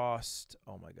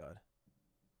 Oh my god.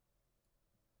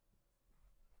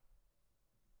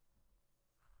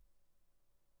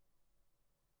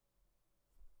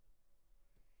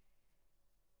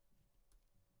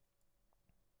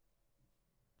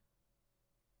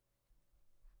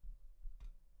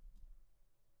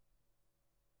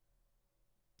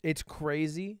 It's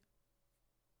crazy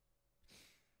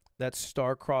that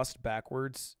star-crossed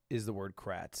backwards is the word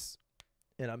crats.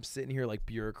 And I'm sitting here like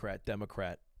bureaucrat,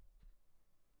 Democrat.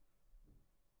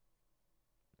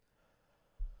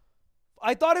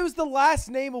 I thought it was the last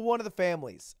name of one of the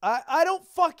families. I don't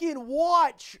fucking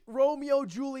watch Romeo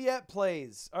Juliet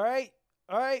plays. All right?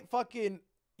 All right? Fucking,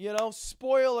 you know,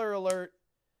 spoiler alert.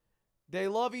 They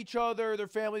love each other. Their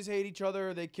families hate each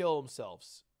other. They kill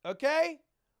themselves. Okay?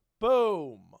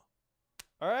 Boom.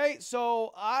 All right?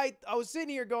 So I was sitting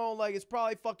here going like it's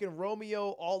probably fucking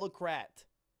Romeo Autocrat.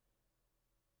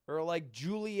 Or like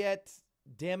Juliet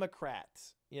Democrat.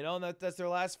 You know, and that's their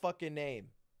last fucking name.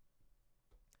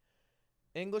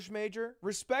 English major.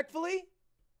 Respectfully,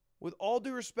 with all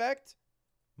due respect,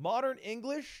 modern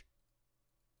English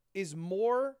is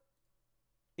more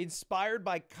inspired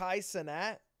by Kai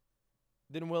Cenat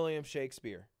than William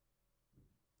Shakespeare.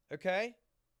 Okay?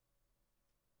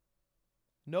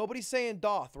 Nobody's saying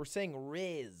doth. We're saying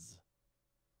riz.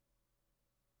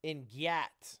 In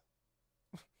gyat.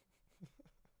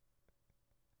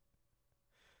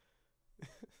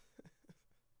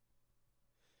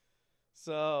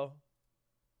 So,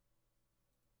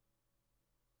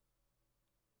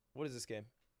 what is this game?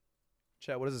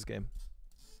 Chat, what is this game?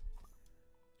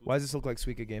 Why does this look like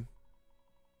Suika game?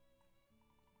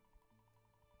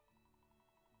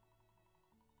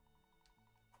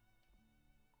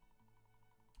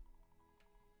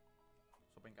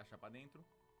 Só pra encaixar pra dentro.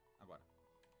 Agora.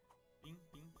 Pim,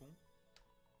 pim, pum.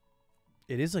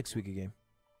 It is like Suika game.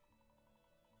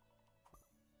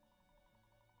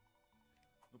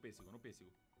 No pêssego, no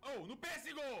pêssego. Oh, no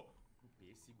pêssego! No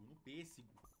pêssego, no pêssego.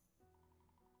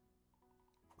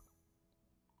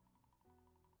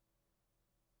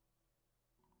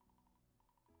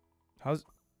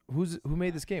 Who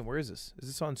made this game? Where is this? Is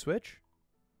this on Switch?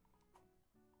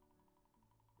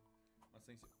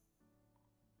 Paciência.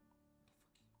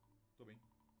 Tô bem.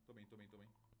 Tô bem, tô bem, tô bem.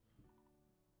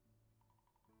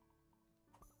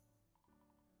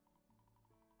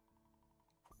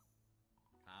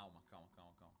 Calma, calma,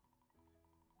 calma, calma.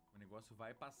 O negócio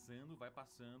vai passando,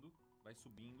 vai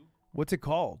subindo. What's it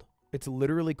called? It's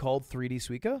literally called 3D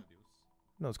Suika? Meu Deus.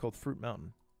 No, it's called Fruit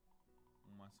Mountain.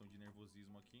 Uma ação de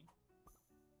nervosismo aqui.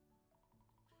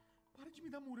 Para de me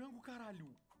dar morango, caralho.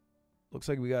 Looks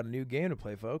like we got a new game to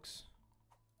play, folks.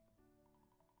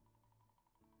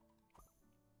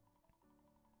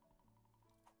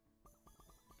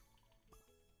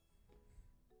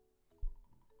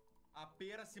 A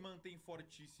pera se mantém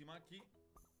fortíssima aqui.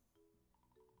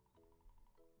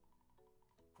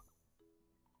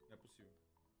 Não é possível.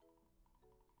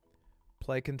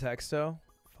 Play contexto?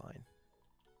 Fine.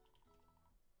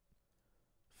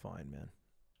 Fine, man.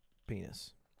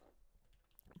 Penis.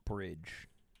 Bridge.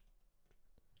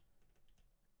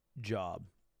 Job.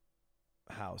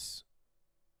 House.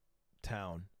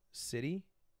 Town. City.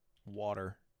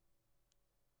 Water.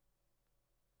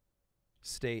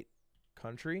 State.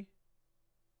 Country.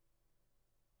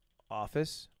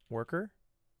 Office. Worker.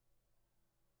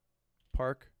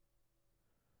 Park.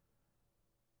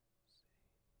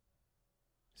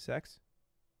 Sex.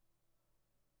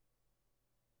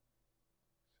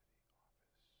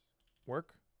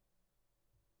 Work.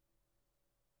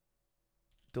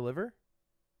 Deliver.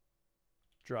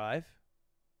 Drive.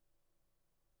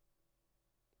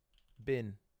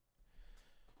 Bin.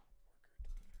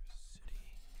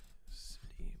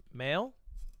 City. Mail.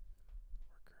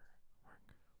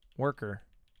 Worker.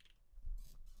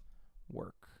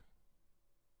 Work.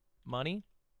 Money.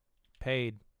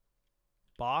 Paid.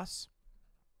 Boss.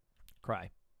 Cry.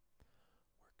 Work.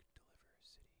 Deliver.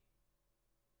 City.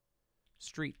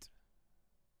 Street.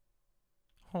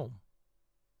 Home.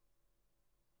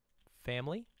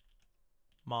 Family.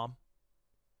 Mom.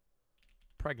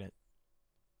 Pregnant.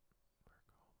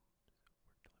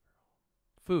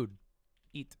 Food.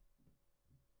 Eat.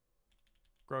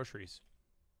 Groceries.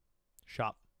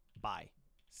 Shop. Buy.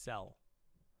 Sell.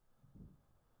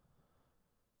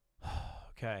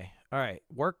 Okay. All right.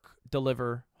 Work,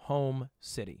 deliver, home,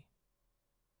 city.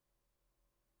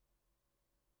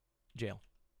 Jail.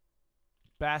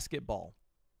 Basketball.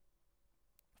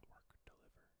 Work,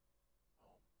 deliver,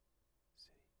 home,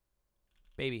 city.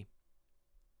 Baby. City.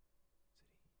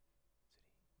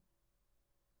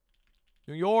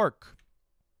 New York.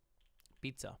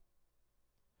 Pizza.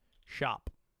 Shop.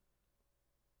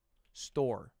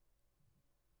 Store.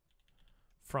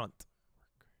 Front.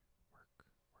 Work.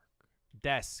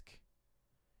 Desk.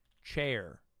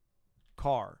 Chair.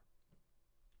 Car.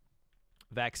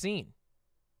 Vaccine.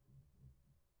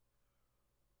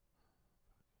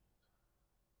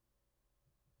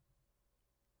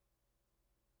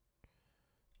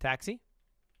 Taxi.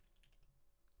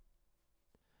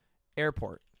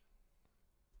 Airport.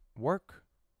 Work.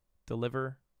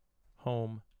 Deliver.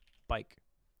 Home. Bike.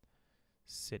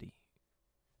 City.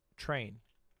 Train.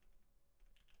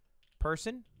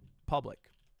 Person, public.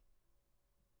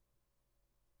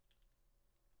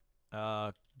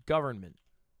 Government,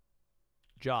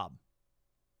 job.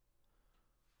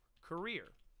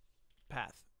 Career,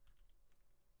 path.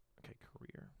 Okay,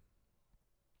 career.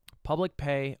 Public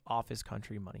pay, office,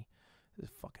 country, money. This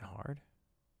is fucking hard.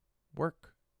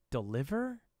 Work,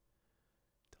 deliver.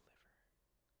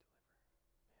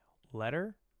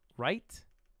 Letter, write,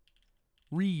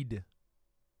 read,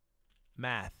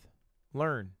 math,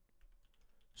 learn,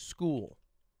 school,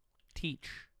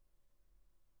 teach,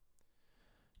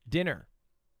 dinner,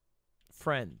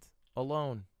 friend,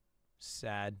 alone,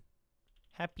 sad,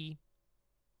 happy,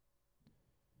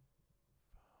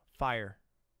 fire,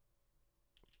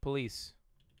 police,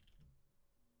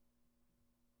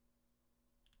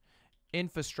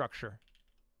 infrastructure,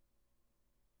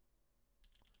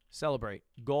 celebrate,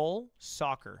 goal,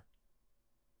 soccer,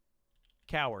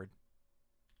 coward,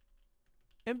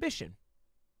 ambition,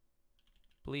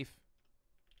 belief,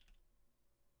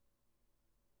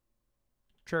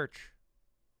 church,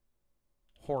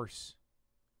 horse,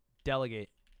 delegate,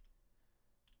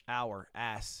 hour,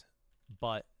 ass,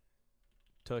 butt,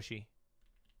 tushy,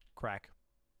 crack,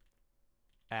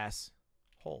 ass,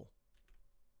 hole,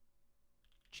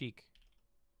 cheek.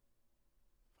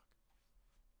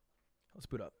 Let's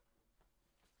boot up.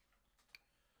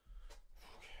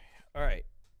 All right.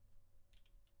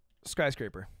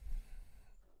 Skyscraper.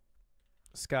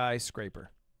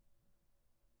 Skyscraper.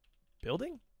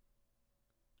 Building?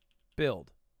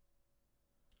 Build.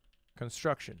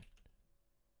 Construction.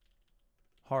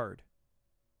 Hard.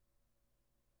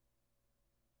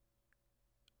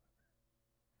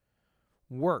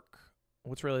 Work.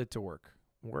 What's related to work?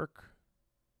 Work.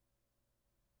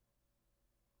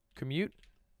 Commute.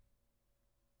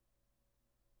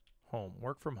 Home.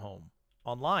 Work from home.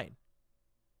 Online.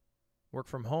 Work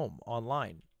from home.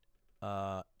 Online.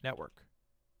 Network.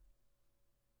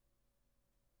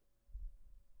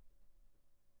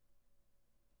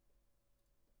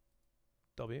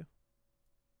 W.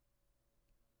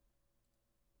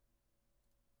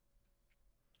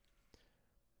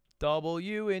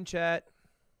 W in chat.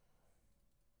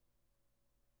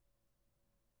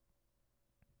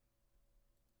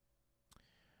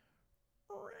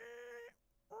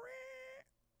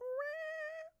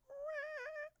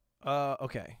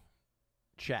 Okay.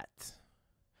 Chat.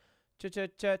 Chat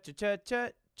chat chat chat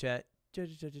chat chat chat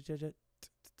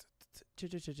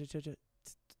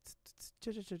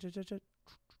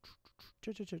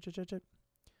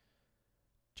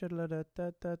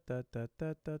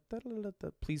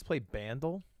chat. Please play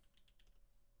Bandle.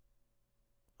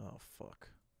 Oh fuck.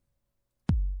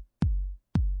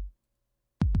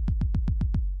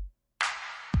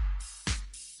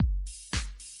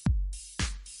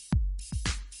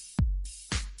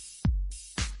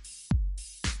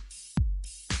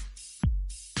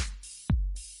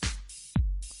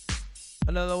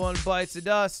 Another one bites the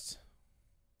dust.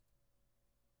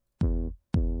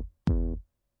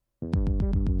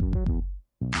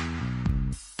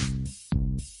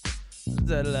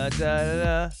 Da da da da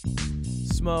da.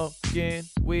 Smoking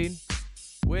weed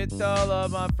with all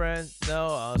of my friends. No,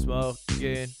 I'm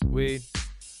smoking weed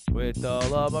with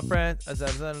all of my friends. I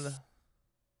don't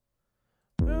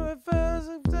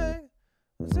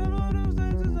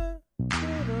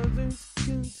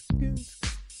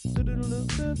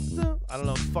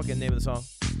know the fucking name of the song.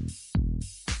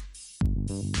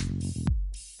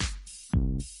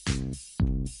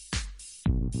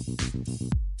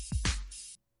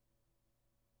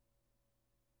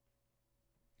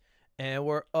 And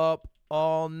we're up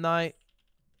all night,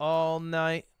 and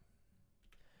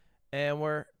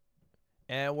we're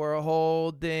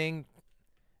holding,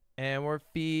 and we're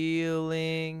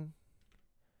feeling,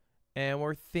 and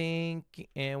we're thinking,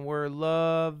 and we're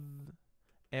love,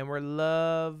 and we're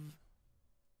love,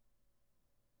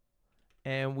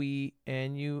 and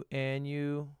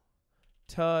you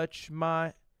touch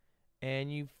my,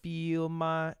 and you feel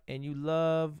my, and you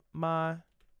love my,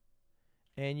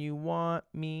 and you want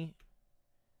me,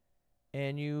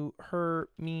 and you hurt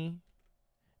me,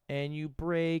 and you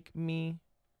break me,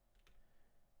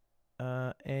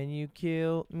 and you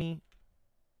kill me.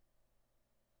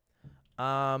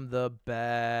 I'm the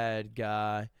bad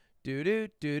guy. Do do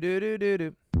do do do do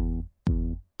do.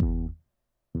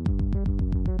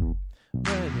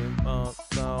 When you're up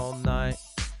all night,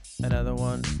 another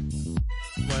one.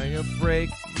 When you break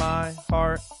my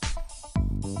heart.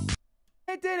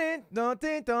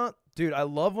 Don't. Dude, I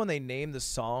love when they name the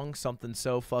song something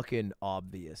so fucking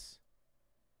obvious.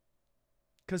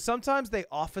 Because sometimes they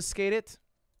obfuscate it.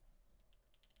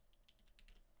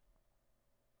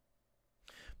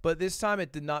 But this time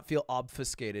it did not feel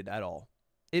obfuscated at all.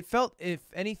 It felt, if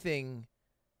anything,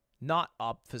 not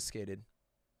obfuscated.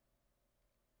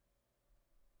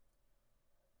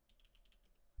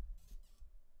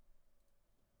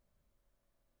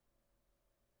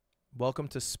 Welcome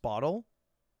to Spottle.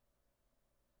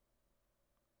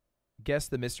 Guess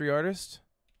the mystery artist.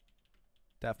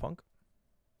 Daft Punk.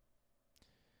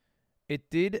 It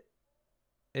did.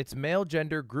 It's male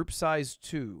gender, group size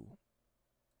 2.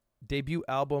 Debut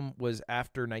album was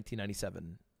after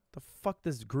 1997. The fuck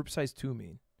does group size 2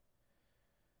 mean?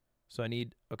 So I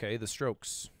need, okay, the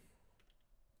Strokes.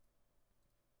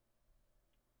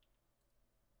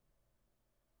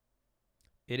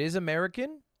 It is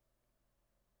American.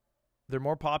 They're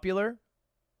more popular.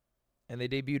 And they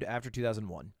debuted after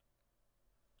 2001.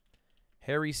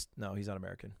 No, he's not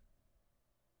American.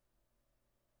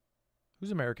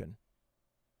 Who's American?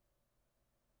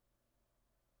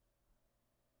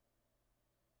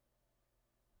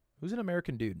 Who's an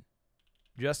American dude?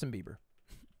 Justin Bieber.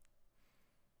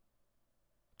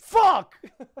 Fuck!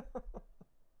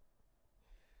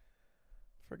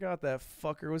 Forgot that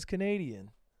fucker was Canadian.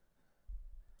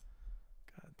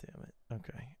 God damn it.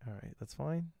 Okay. All right. That's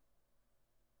fine.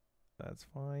 That's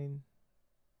fine.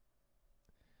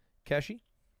 Keshi.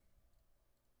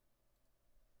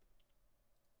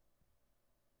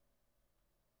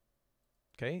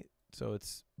 Okay. So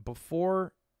it's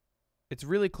before. It's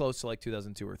really close to like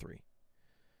 2002 or 3.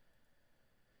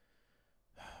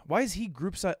 Why is he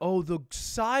group size? Oh, the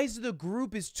size of the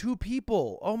group is 2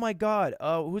 people. Oh my god.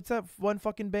 What's that one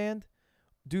fucking band?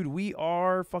 Dude, we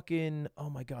are fucking. Oh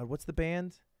my god, what's the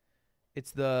band?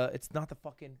 It's not the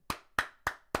fucking.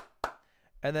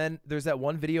 And then there's that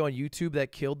one video on YouTube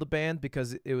that killed the band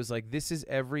because it was like, this is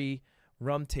every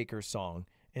Rum Taker song,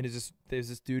 and it's just there's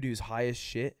this dude who's high as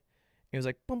shit. It was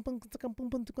like, and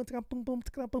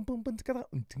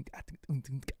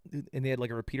they had like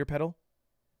a repeater pedal.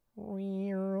 Oh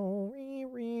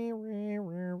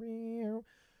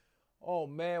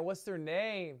man, what's their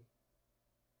name?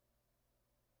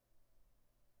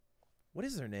 What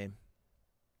is their name?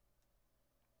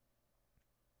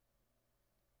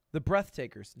 The Breath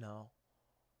Takers. No.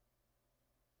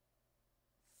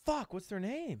 Fuck, what's their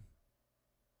name?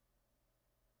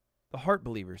 The Heart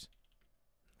Believers.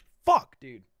 Fuck,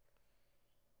 dude.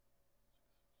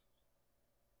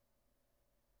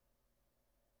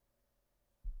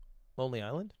 Lonely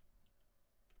Island?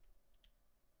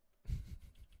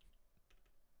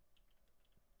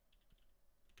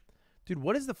 Dude,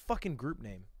 what is the fucking group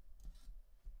name?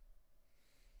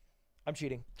 I'm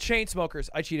cheating. Chainsmokers.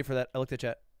 I cheated for that. I looked at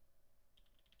chat.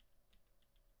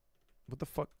 What the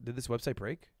fuck? Did this website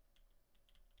break?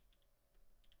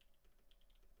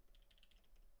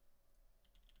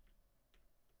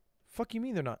 Fuck you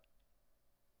mean they're not?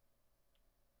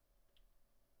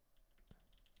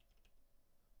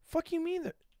 Fuck you mean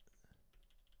that?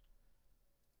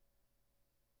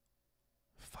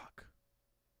 Fuck.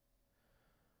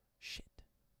 Shit.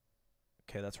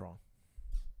 Okay, that's wrong.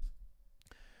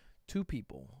 2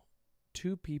 people.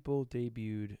 2 people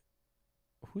debuted.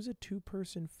 Who's a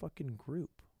 2-person fucking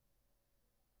group?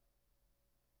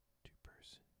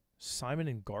 2-person. Simon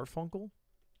and Garfunkel?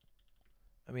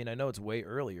 I mean, I know it's way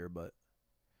earlier, but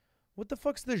what the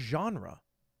fuck's the genre?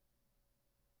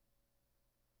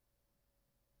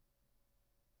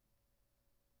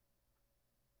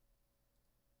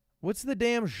 What's the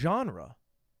damn genre?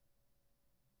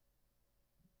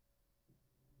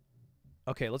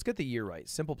 Okay, let's get the year right.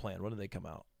 Simple Plan. When did they come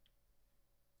out?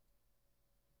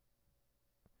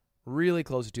 Really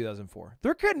close to 2004.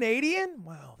 They're Canadian?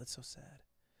 Wow, that's so sad.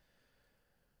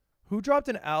 Who dropped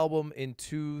an album in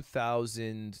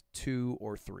 2002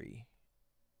 or 3?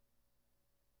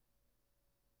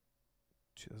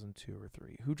 2002 or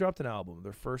 3. Who dropped an album?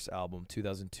 Their first album,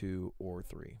 2002 or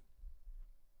 3.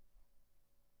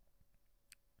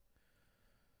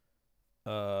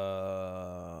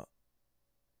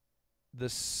 The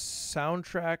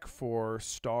soundtrack for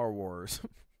Star Wars.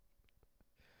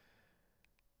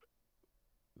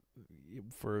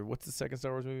 For what's the second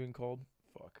Star Wars movie been called?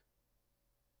 Fuck.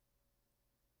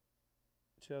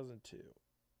 2002.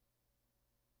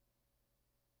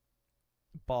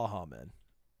 Baha Men.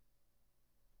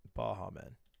 Baha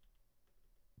Men.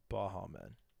 Baha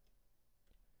Men.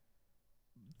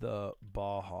 The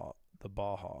Baha. The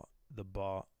Baha. The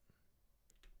Ba.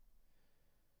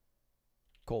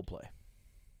 Coldplay.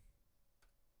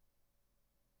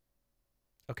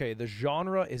 Okay, the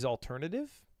genre is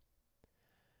alternative.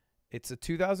 It's a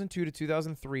 2002 to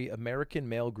 2003 American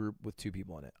male group with 2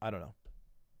 people in it. I don't know.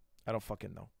 I don't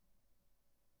fucking know.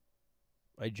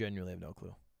 I genuinely have no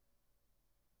clue.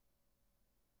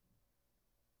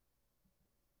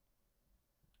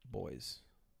 boys,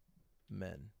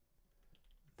 men,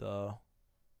 the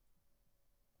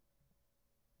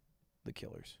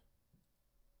Killers.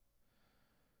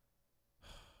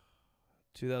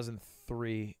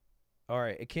 2003. All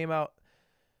right, it came out.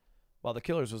 Well, the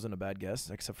Killers wasn't a bad guess,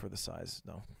 except for the size.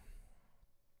 No.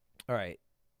 All right.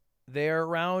 They're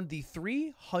around the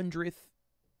 300th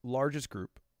largest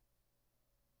group.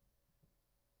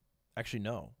 Actually,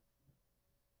 no.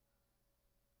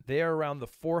 They are around the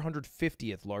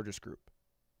 450th largest group.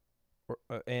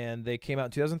 And they came out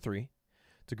in 2003.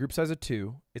 It's a group size of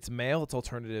 2. It's male. It's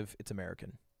alternative. It's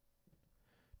American.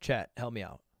 Chat, help me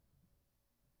out.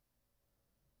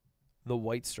 The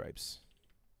White Stripes.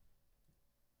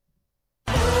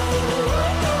 Ow!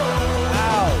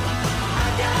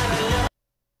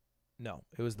 No,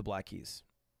 it was the Black Keys.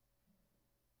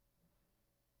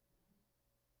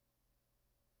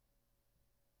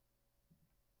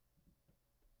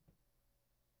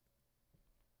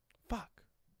 Fuck.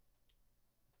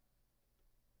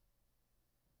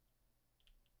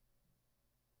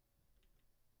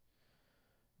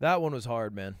 That one was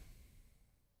hard, man.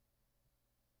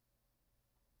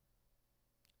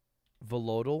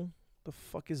 Velodal? The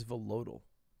fuck is Velodal?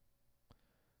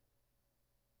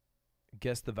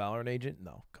 Guess the Valorant agent?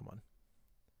 No, come on.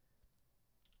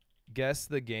 Guess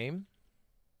the game?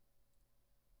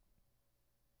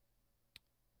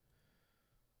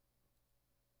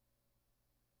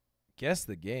 Guess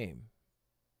the game.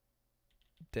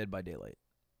 Dead by Daylight.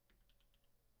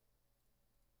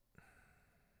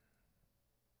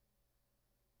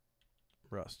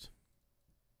 Rust.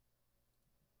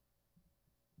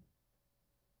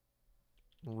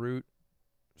 Route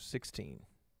 16.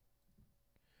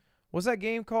 What's that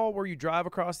game called where you drive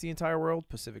across the entire world?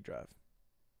 Pacific Drive.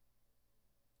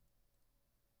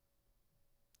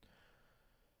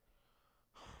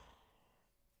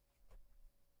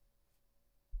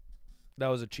 That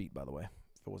was a cheat, by the way,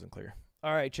 if it wasn't clear.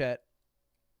 All right, chat.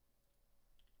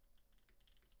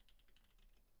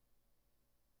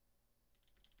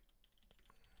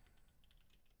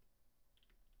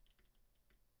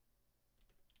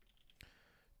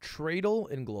 Tradle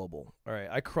and global. All right,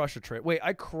 I crush a trade. Wait,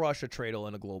 I crush a tradle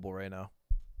and a global right now.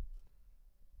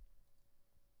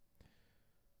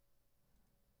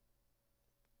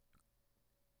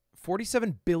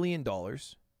 $47 billion. And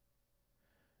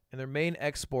their main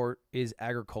export is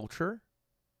agriculture,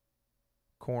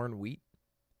 corn, wheat,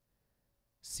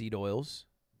 seed oils,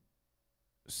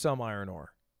 some iron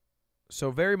ore.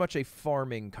 So very much a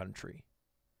farming country.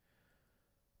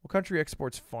 What country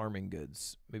exports farming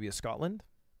goods? Maybe a Scotland?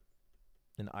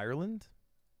 In Ireland?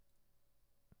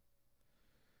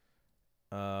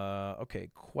 Okay,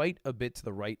 quite a bit to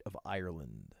the right of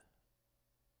Ireland.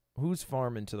 Who's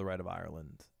farming to the right of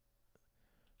Ireland?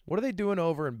 What are they doing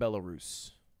over in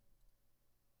Belarus?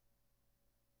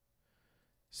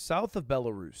 South of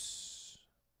Belarus.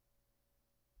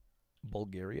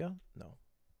 Bulgaria? No.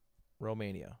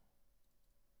 Romania.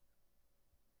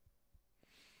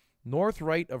 North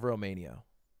right of Romania.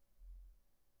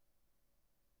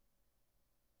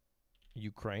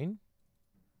 Ukraine.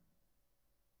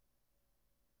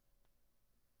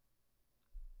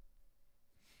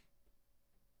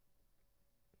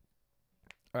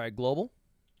 All right, global.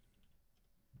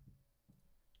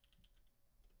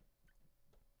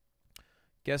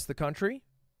 Guess the country.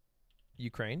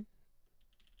 Ukraine.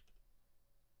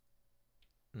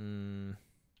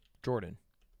 Jordan.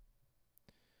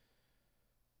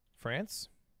 France.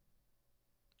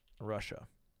 Russia.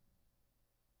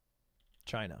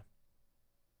 China.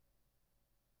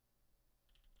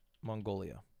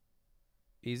 Mongolia.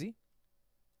 Easy.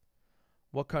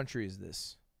 What country is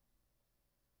this?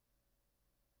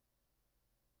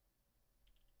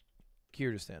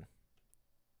 Kyrgyzstan.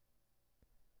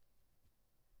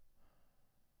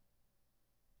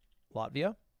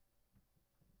 Latvia.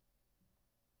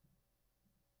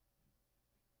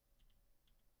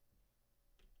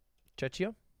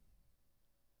 Czechia.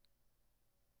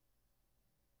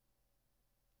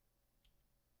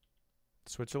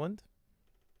 Switzerland.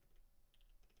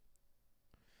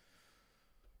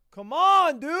 Come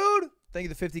on, dude. Thank you,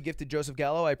 the 50 gifted Joseph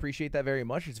Gallo. I appreciate that very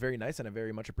much. It's very nice, and I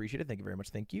very much appreciate it. Thank you very much.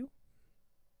 Thank you.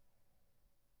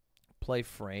 Play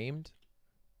framed.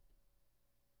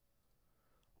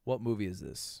 What movie is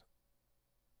this?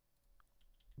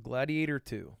 Gladiator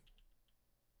 2.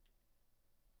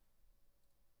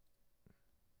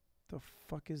 The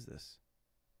fuck is this?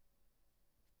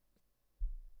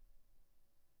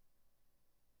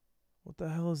 What the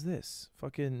hell is this?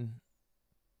 Fucking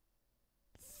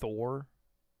Thor?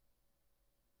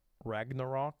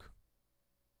 Ragnarok?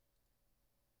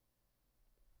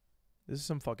 This is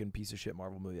some fucking piece of shit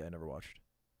Marvel movie I never watched.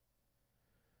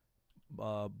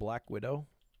 Black Widow.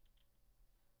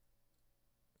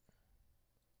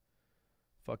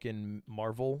 Fucking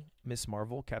Marvel. Miss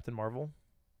Marvel. Captain Marvel.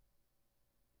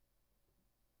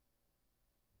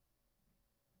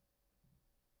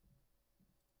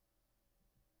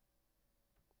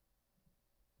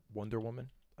 Wonder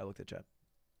Woman. I looked at chat.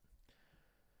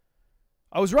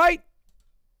 I was right.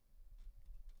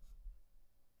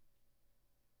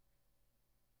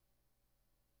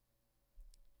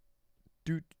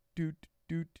 Doot doot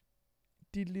doot.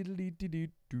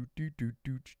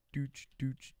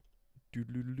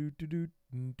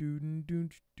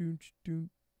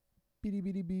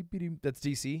 That's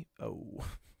DC. Oh.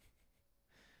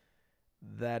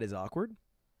 That is awkward.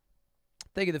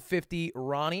 Thank you, the 50.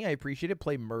 Ronnie, I appreciate it.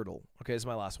 Play Myrtle. Okay, this is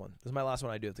my last one. This is my last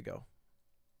one. I do have to go.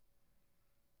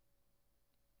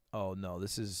 Oh, no.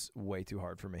 This is way too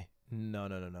hard for me. No.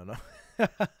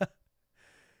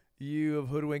 You have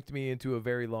hoodwinked me into a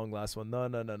very long last one. No.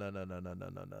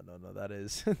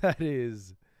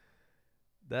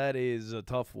 That is a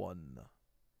tough one.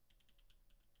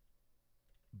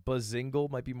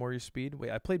 Bazingle might be more your speed. Wait,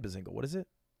 I played Bazingle. What is it?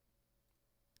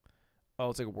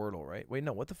 Oh, it's like a Wordle, right? Wait,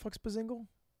 no. What the fuck's Bazingle?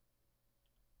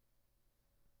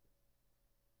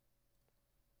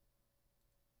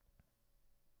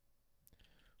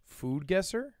 Food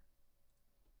guesser?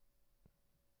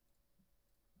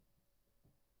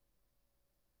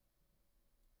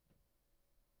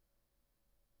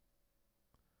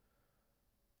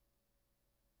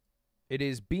 It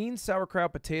is beans,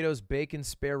 sauerkraut, potatoes, bacon,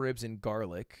 spare ribs, and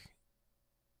garlic.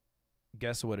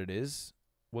 Guess what it is?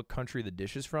 What country the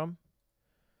dish is from?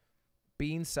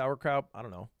 Beans, sauerkraut, I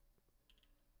don't know.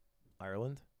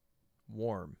 Ireland?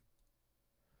 Warm.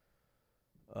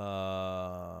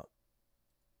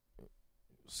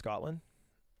 Scotland?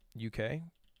 UK?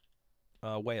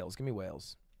 Wales. Give me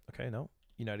Wales. Okay, no.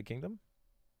 United Kingdom?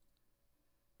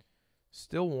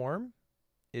 Still warm.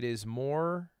 It is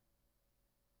more...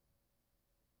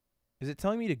 Is it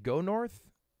telling me to go north?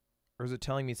 Or is it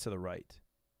telling me it's to the right?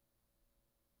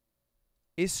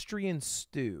 Istrian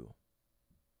stew.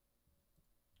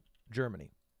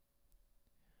 Germany.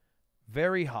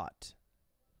 Very hot.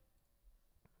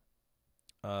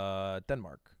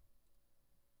 Denmark.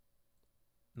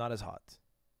 Not as hot.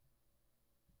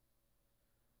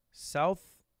 South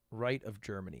right of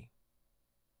Germany.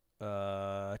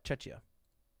 Czechia.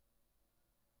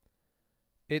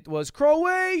 It was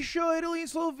Croatia, Italy, and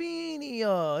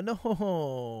Slovenia.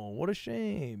 No, what a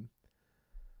shame.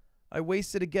 I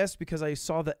wasted a guess because I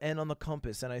saw the N on the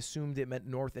compass and I assumed it meant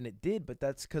north, and it did, but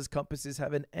that's because compasses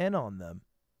have an N on them.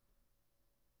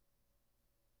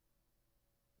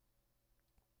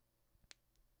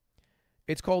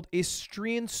 It's called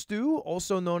Istrian stew,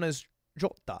 also known as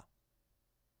jota.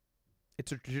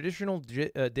 It's a traditional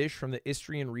dish from the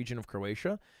Istrian region of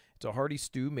Croatia. It's a hearty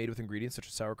stew made with ingredients such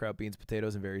as sauerkraut, beans,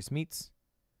 potatoes, and various meats.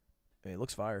 I mean, it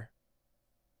looks fire.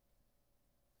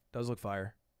 Does look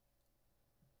fire.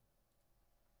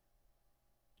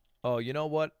 Oh, you know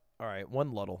what? All right,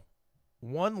 one Luddle.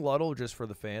 One Luddle just for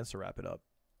the fans to wrap it up.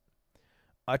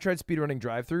 I tried speedrunning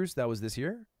drive-thrus. That was this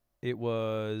year. It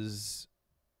was...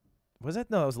 Was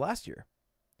that? No, that was last year.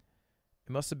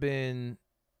 It must have been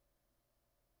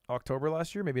October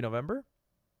last year, maybe November.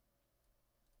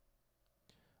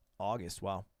 August,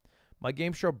 wow. My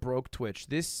game show broke Twitch.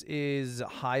 This is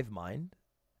Hive Mind,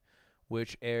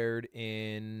 which aired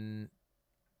in,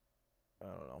 I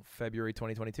don't know, February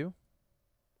 2022.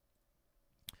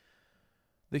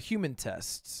 The Human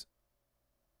Tests.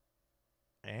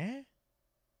 I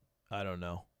don't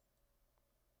know.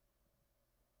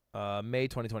 May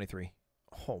 2023.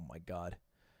 Oh, my God.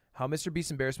 How Mr.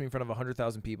 Beast embarrassed me in front of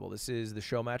 100,000 people. This is the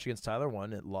show match against Tyler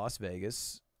 1 at Las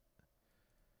Vegas.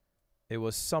 It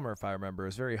was summer, if I remember. It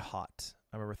was very hot.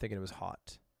 I remember thinking it was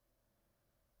hot.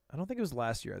 I don't think it was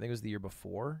last year. I think it was the year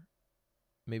before.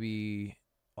 Maybe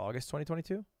August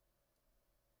 2022?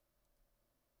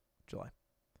 July.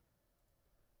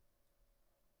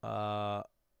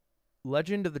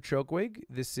 Legend of the Chokewig.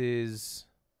 This is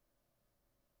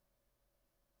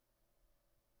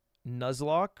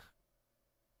Nuzlocke.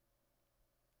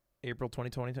 April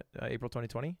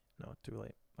 2020? No, too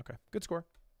late. Okay. Good score.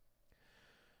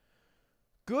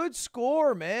 Good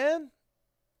score, man.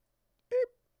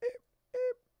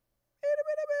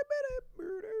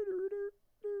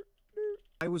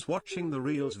 I was watching the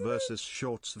Reels versus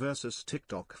Shorts versus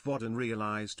TikTok VOD and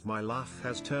realized my laugh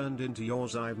has turned into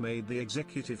yours. I've made the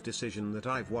executive decision that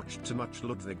I've watched too much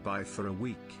Ludwig by for a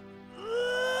week.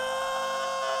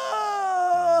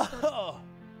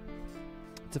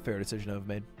 It's a fair decision I've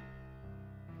made.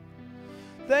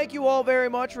 Thank you all very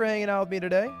much for hanging out with me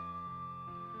today.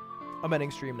 I'm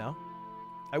ending stream now.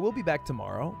 I will be back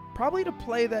tomorrow, probably to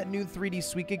play that new 3D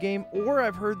Suika game, or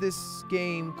I've heard this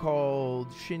game called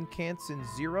Shinkansen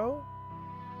Zero.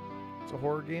 It's a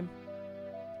horror game.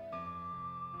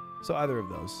 So either of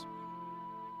those.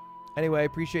 Anyway, I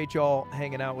appreciate y'all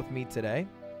hanging out with me today.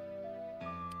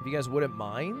 If you guys wouldn't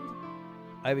mind,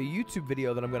 I have a YouTube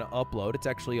video that I'm going to upload. It's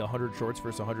actually 100 shorts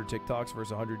versus 100 TikToks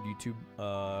versus 100 YouTube,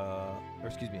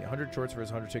 100 shorts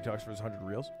versus 100 TikToks versus 100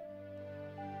 Reels.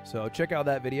 So check out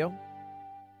that video.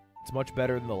 It's much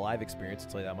better than the live experience,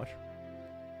 I'll tell you that much.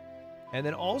 And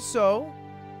then also,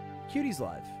 Cutie's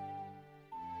live.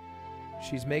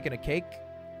 She's making a cake.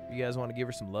 If you guys want to give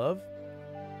her some love,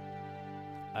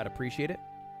 I'd appreciate it.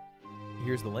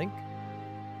 Here's the link.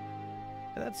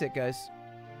 And that's it, guys.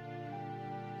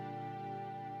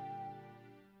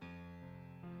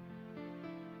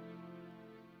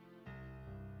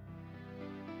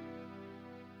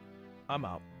 I'm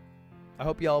out. I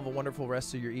hope y'all have a wonderful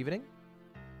rest of your evening.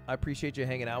 I appreciate you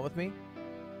hanging out with me.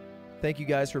 Thank you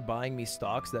guys for buying me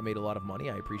stocks that made a lot of money.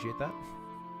 I appreciate that.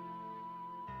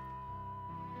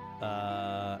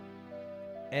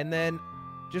 And then,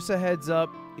 just a heads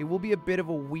up, it will be a bit of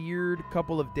a weird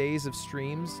couple of days of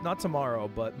streams. Not tomorrow,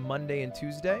 but Monday and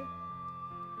Tuesday.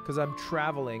 Because I'm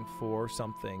traveling for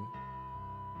something.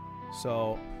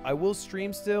 So, I will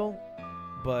stream still,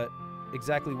 but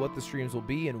exactly what the streams will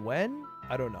be and when,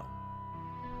 I don't know.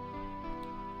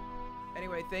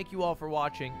 Anyway, thank you all for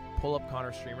watching. Pull up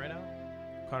Connor's stream right now.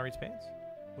 Connor eats pants?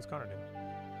 What's Connor doing?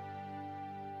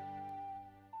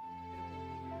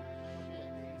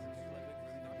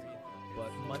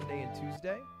 But Monday and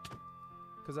Tuesday,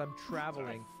 because I'm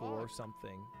traveling for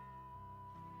something.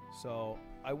 So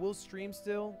I will stream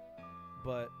still,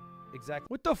 but exactly.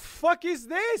 What the fuck is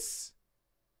this?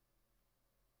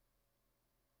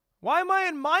 Why am I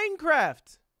in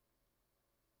Minecraft?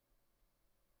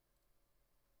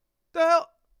 The hell?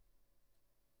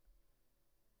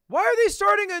 Why are they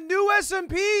starting a new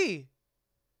SMP?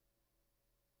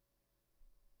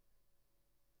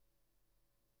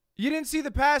 You didn't see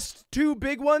the past two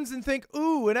big ones and think,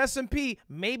 ooh, an SMP,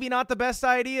 maybe not the best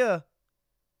idea.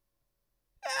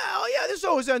 Oh, yeah, this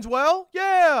always ends well.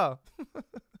 Yeah.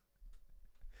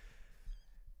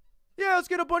 Yeah, let's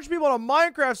get a bunch of people on a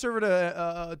Minecraft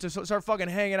server to start fucking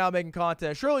hanging out making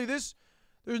content. Surely there's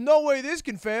no way this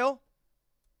can fail.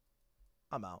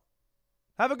 I'm out.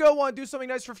 Have a good one. Do something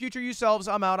nice for future yourselves.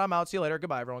 I'm out. See you later.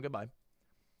 Goodbye, everyone. Goodbye.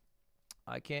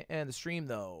 I can't end the stream,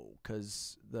 though,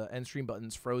 because the end stream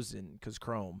button's frozen because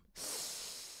Chrome.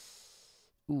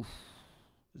 Oof.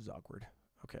 This is awkward.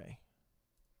 Okay.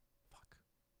 Fuck.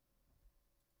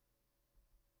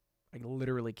 I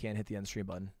literally can't hit the end stream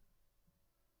button.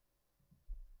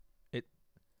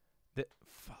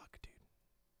 Fuck, dude.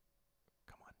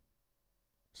 Come on.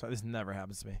 So this never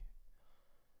happens to me.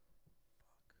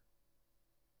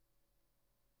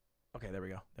 Fuck. Okay, there we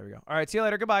go. There we go. All right, see you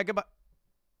later. Goodbye. Goodbye.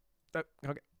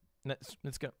 Okay.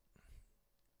 Let's go.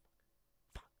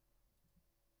 Fuck.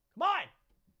 Come on.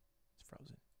 It's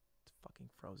frozen. It's fucking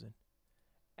frozen.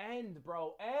 End,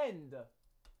 bro. End.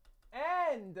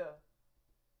 End.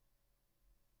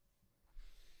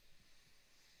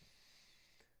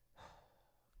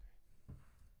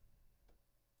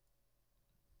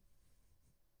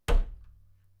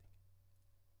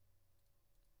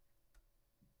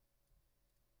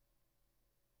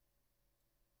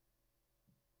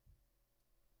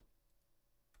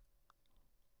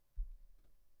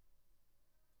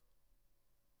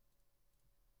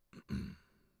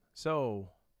 So,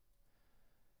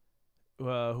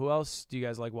 who else do you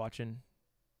guys like watching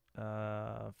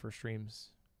for streams?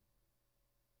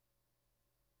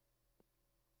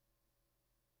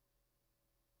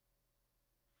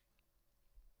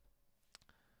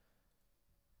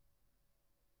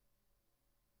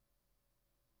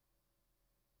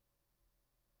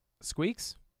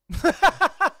 Squeaks?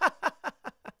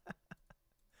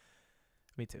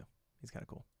 Me too. He's kind of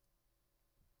cool.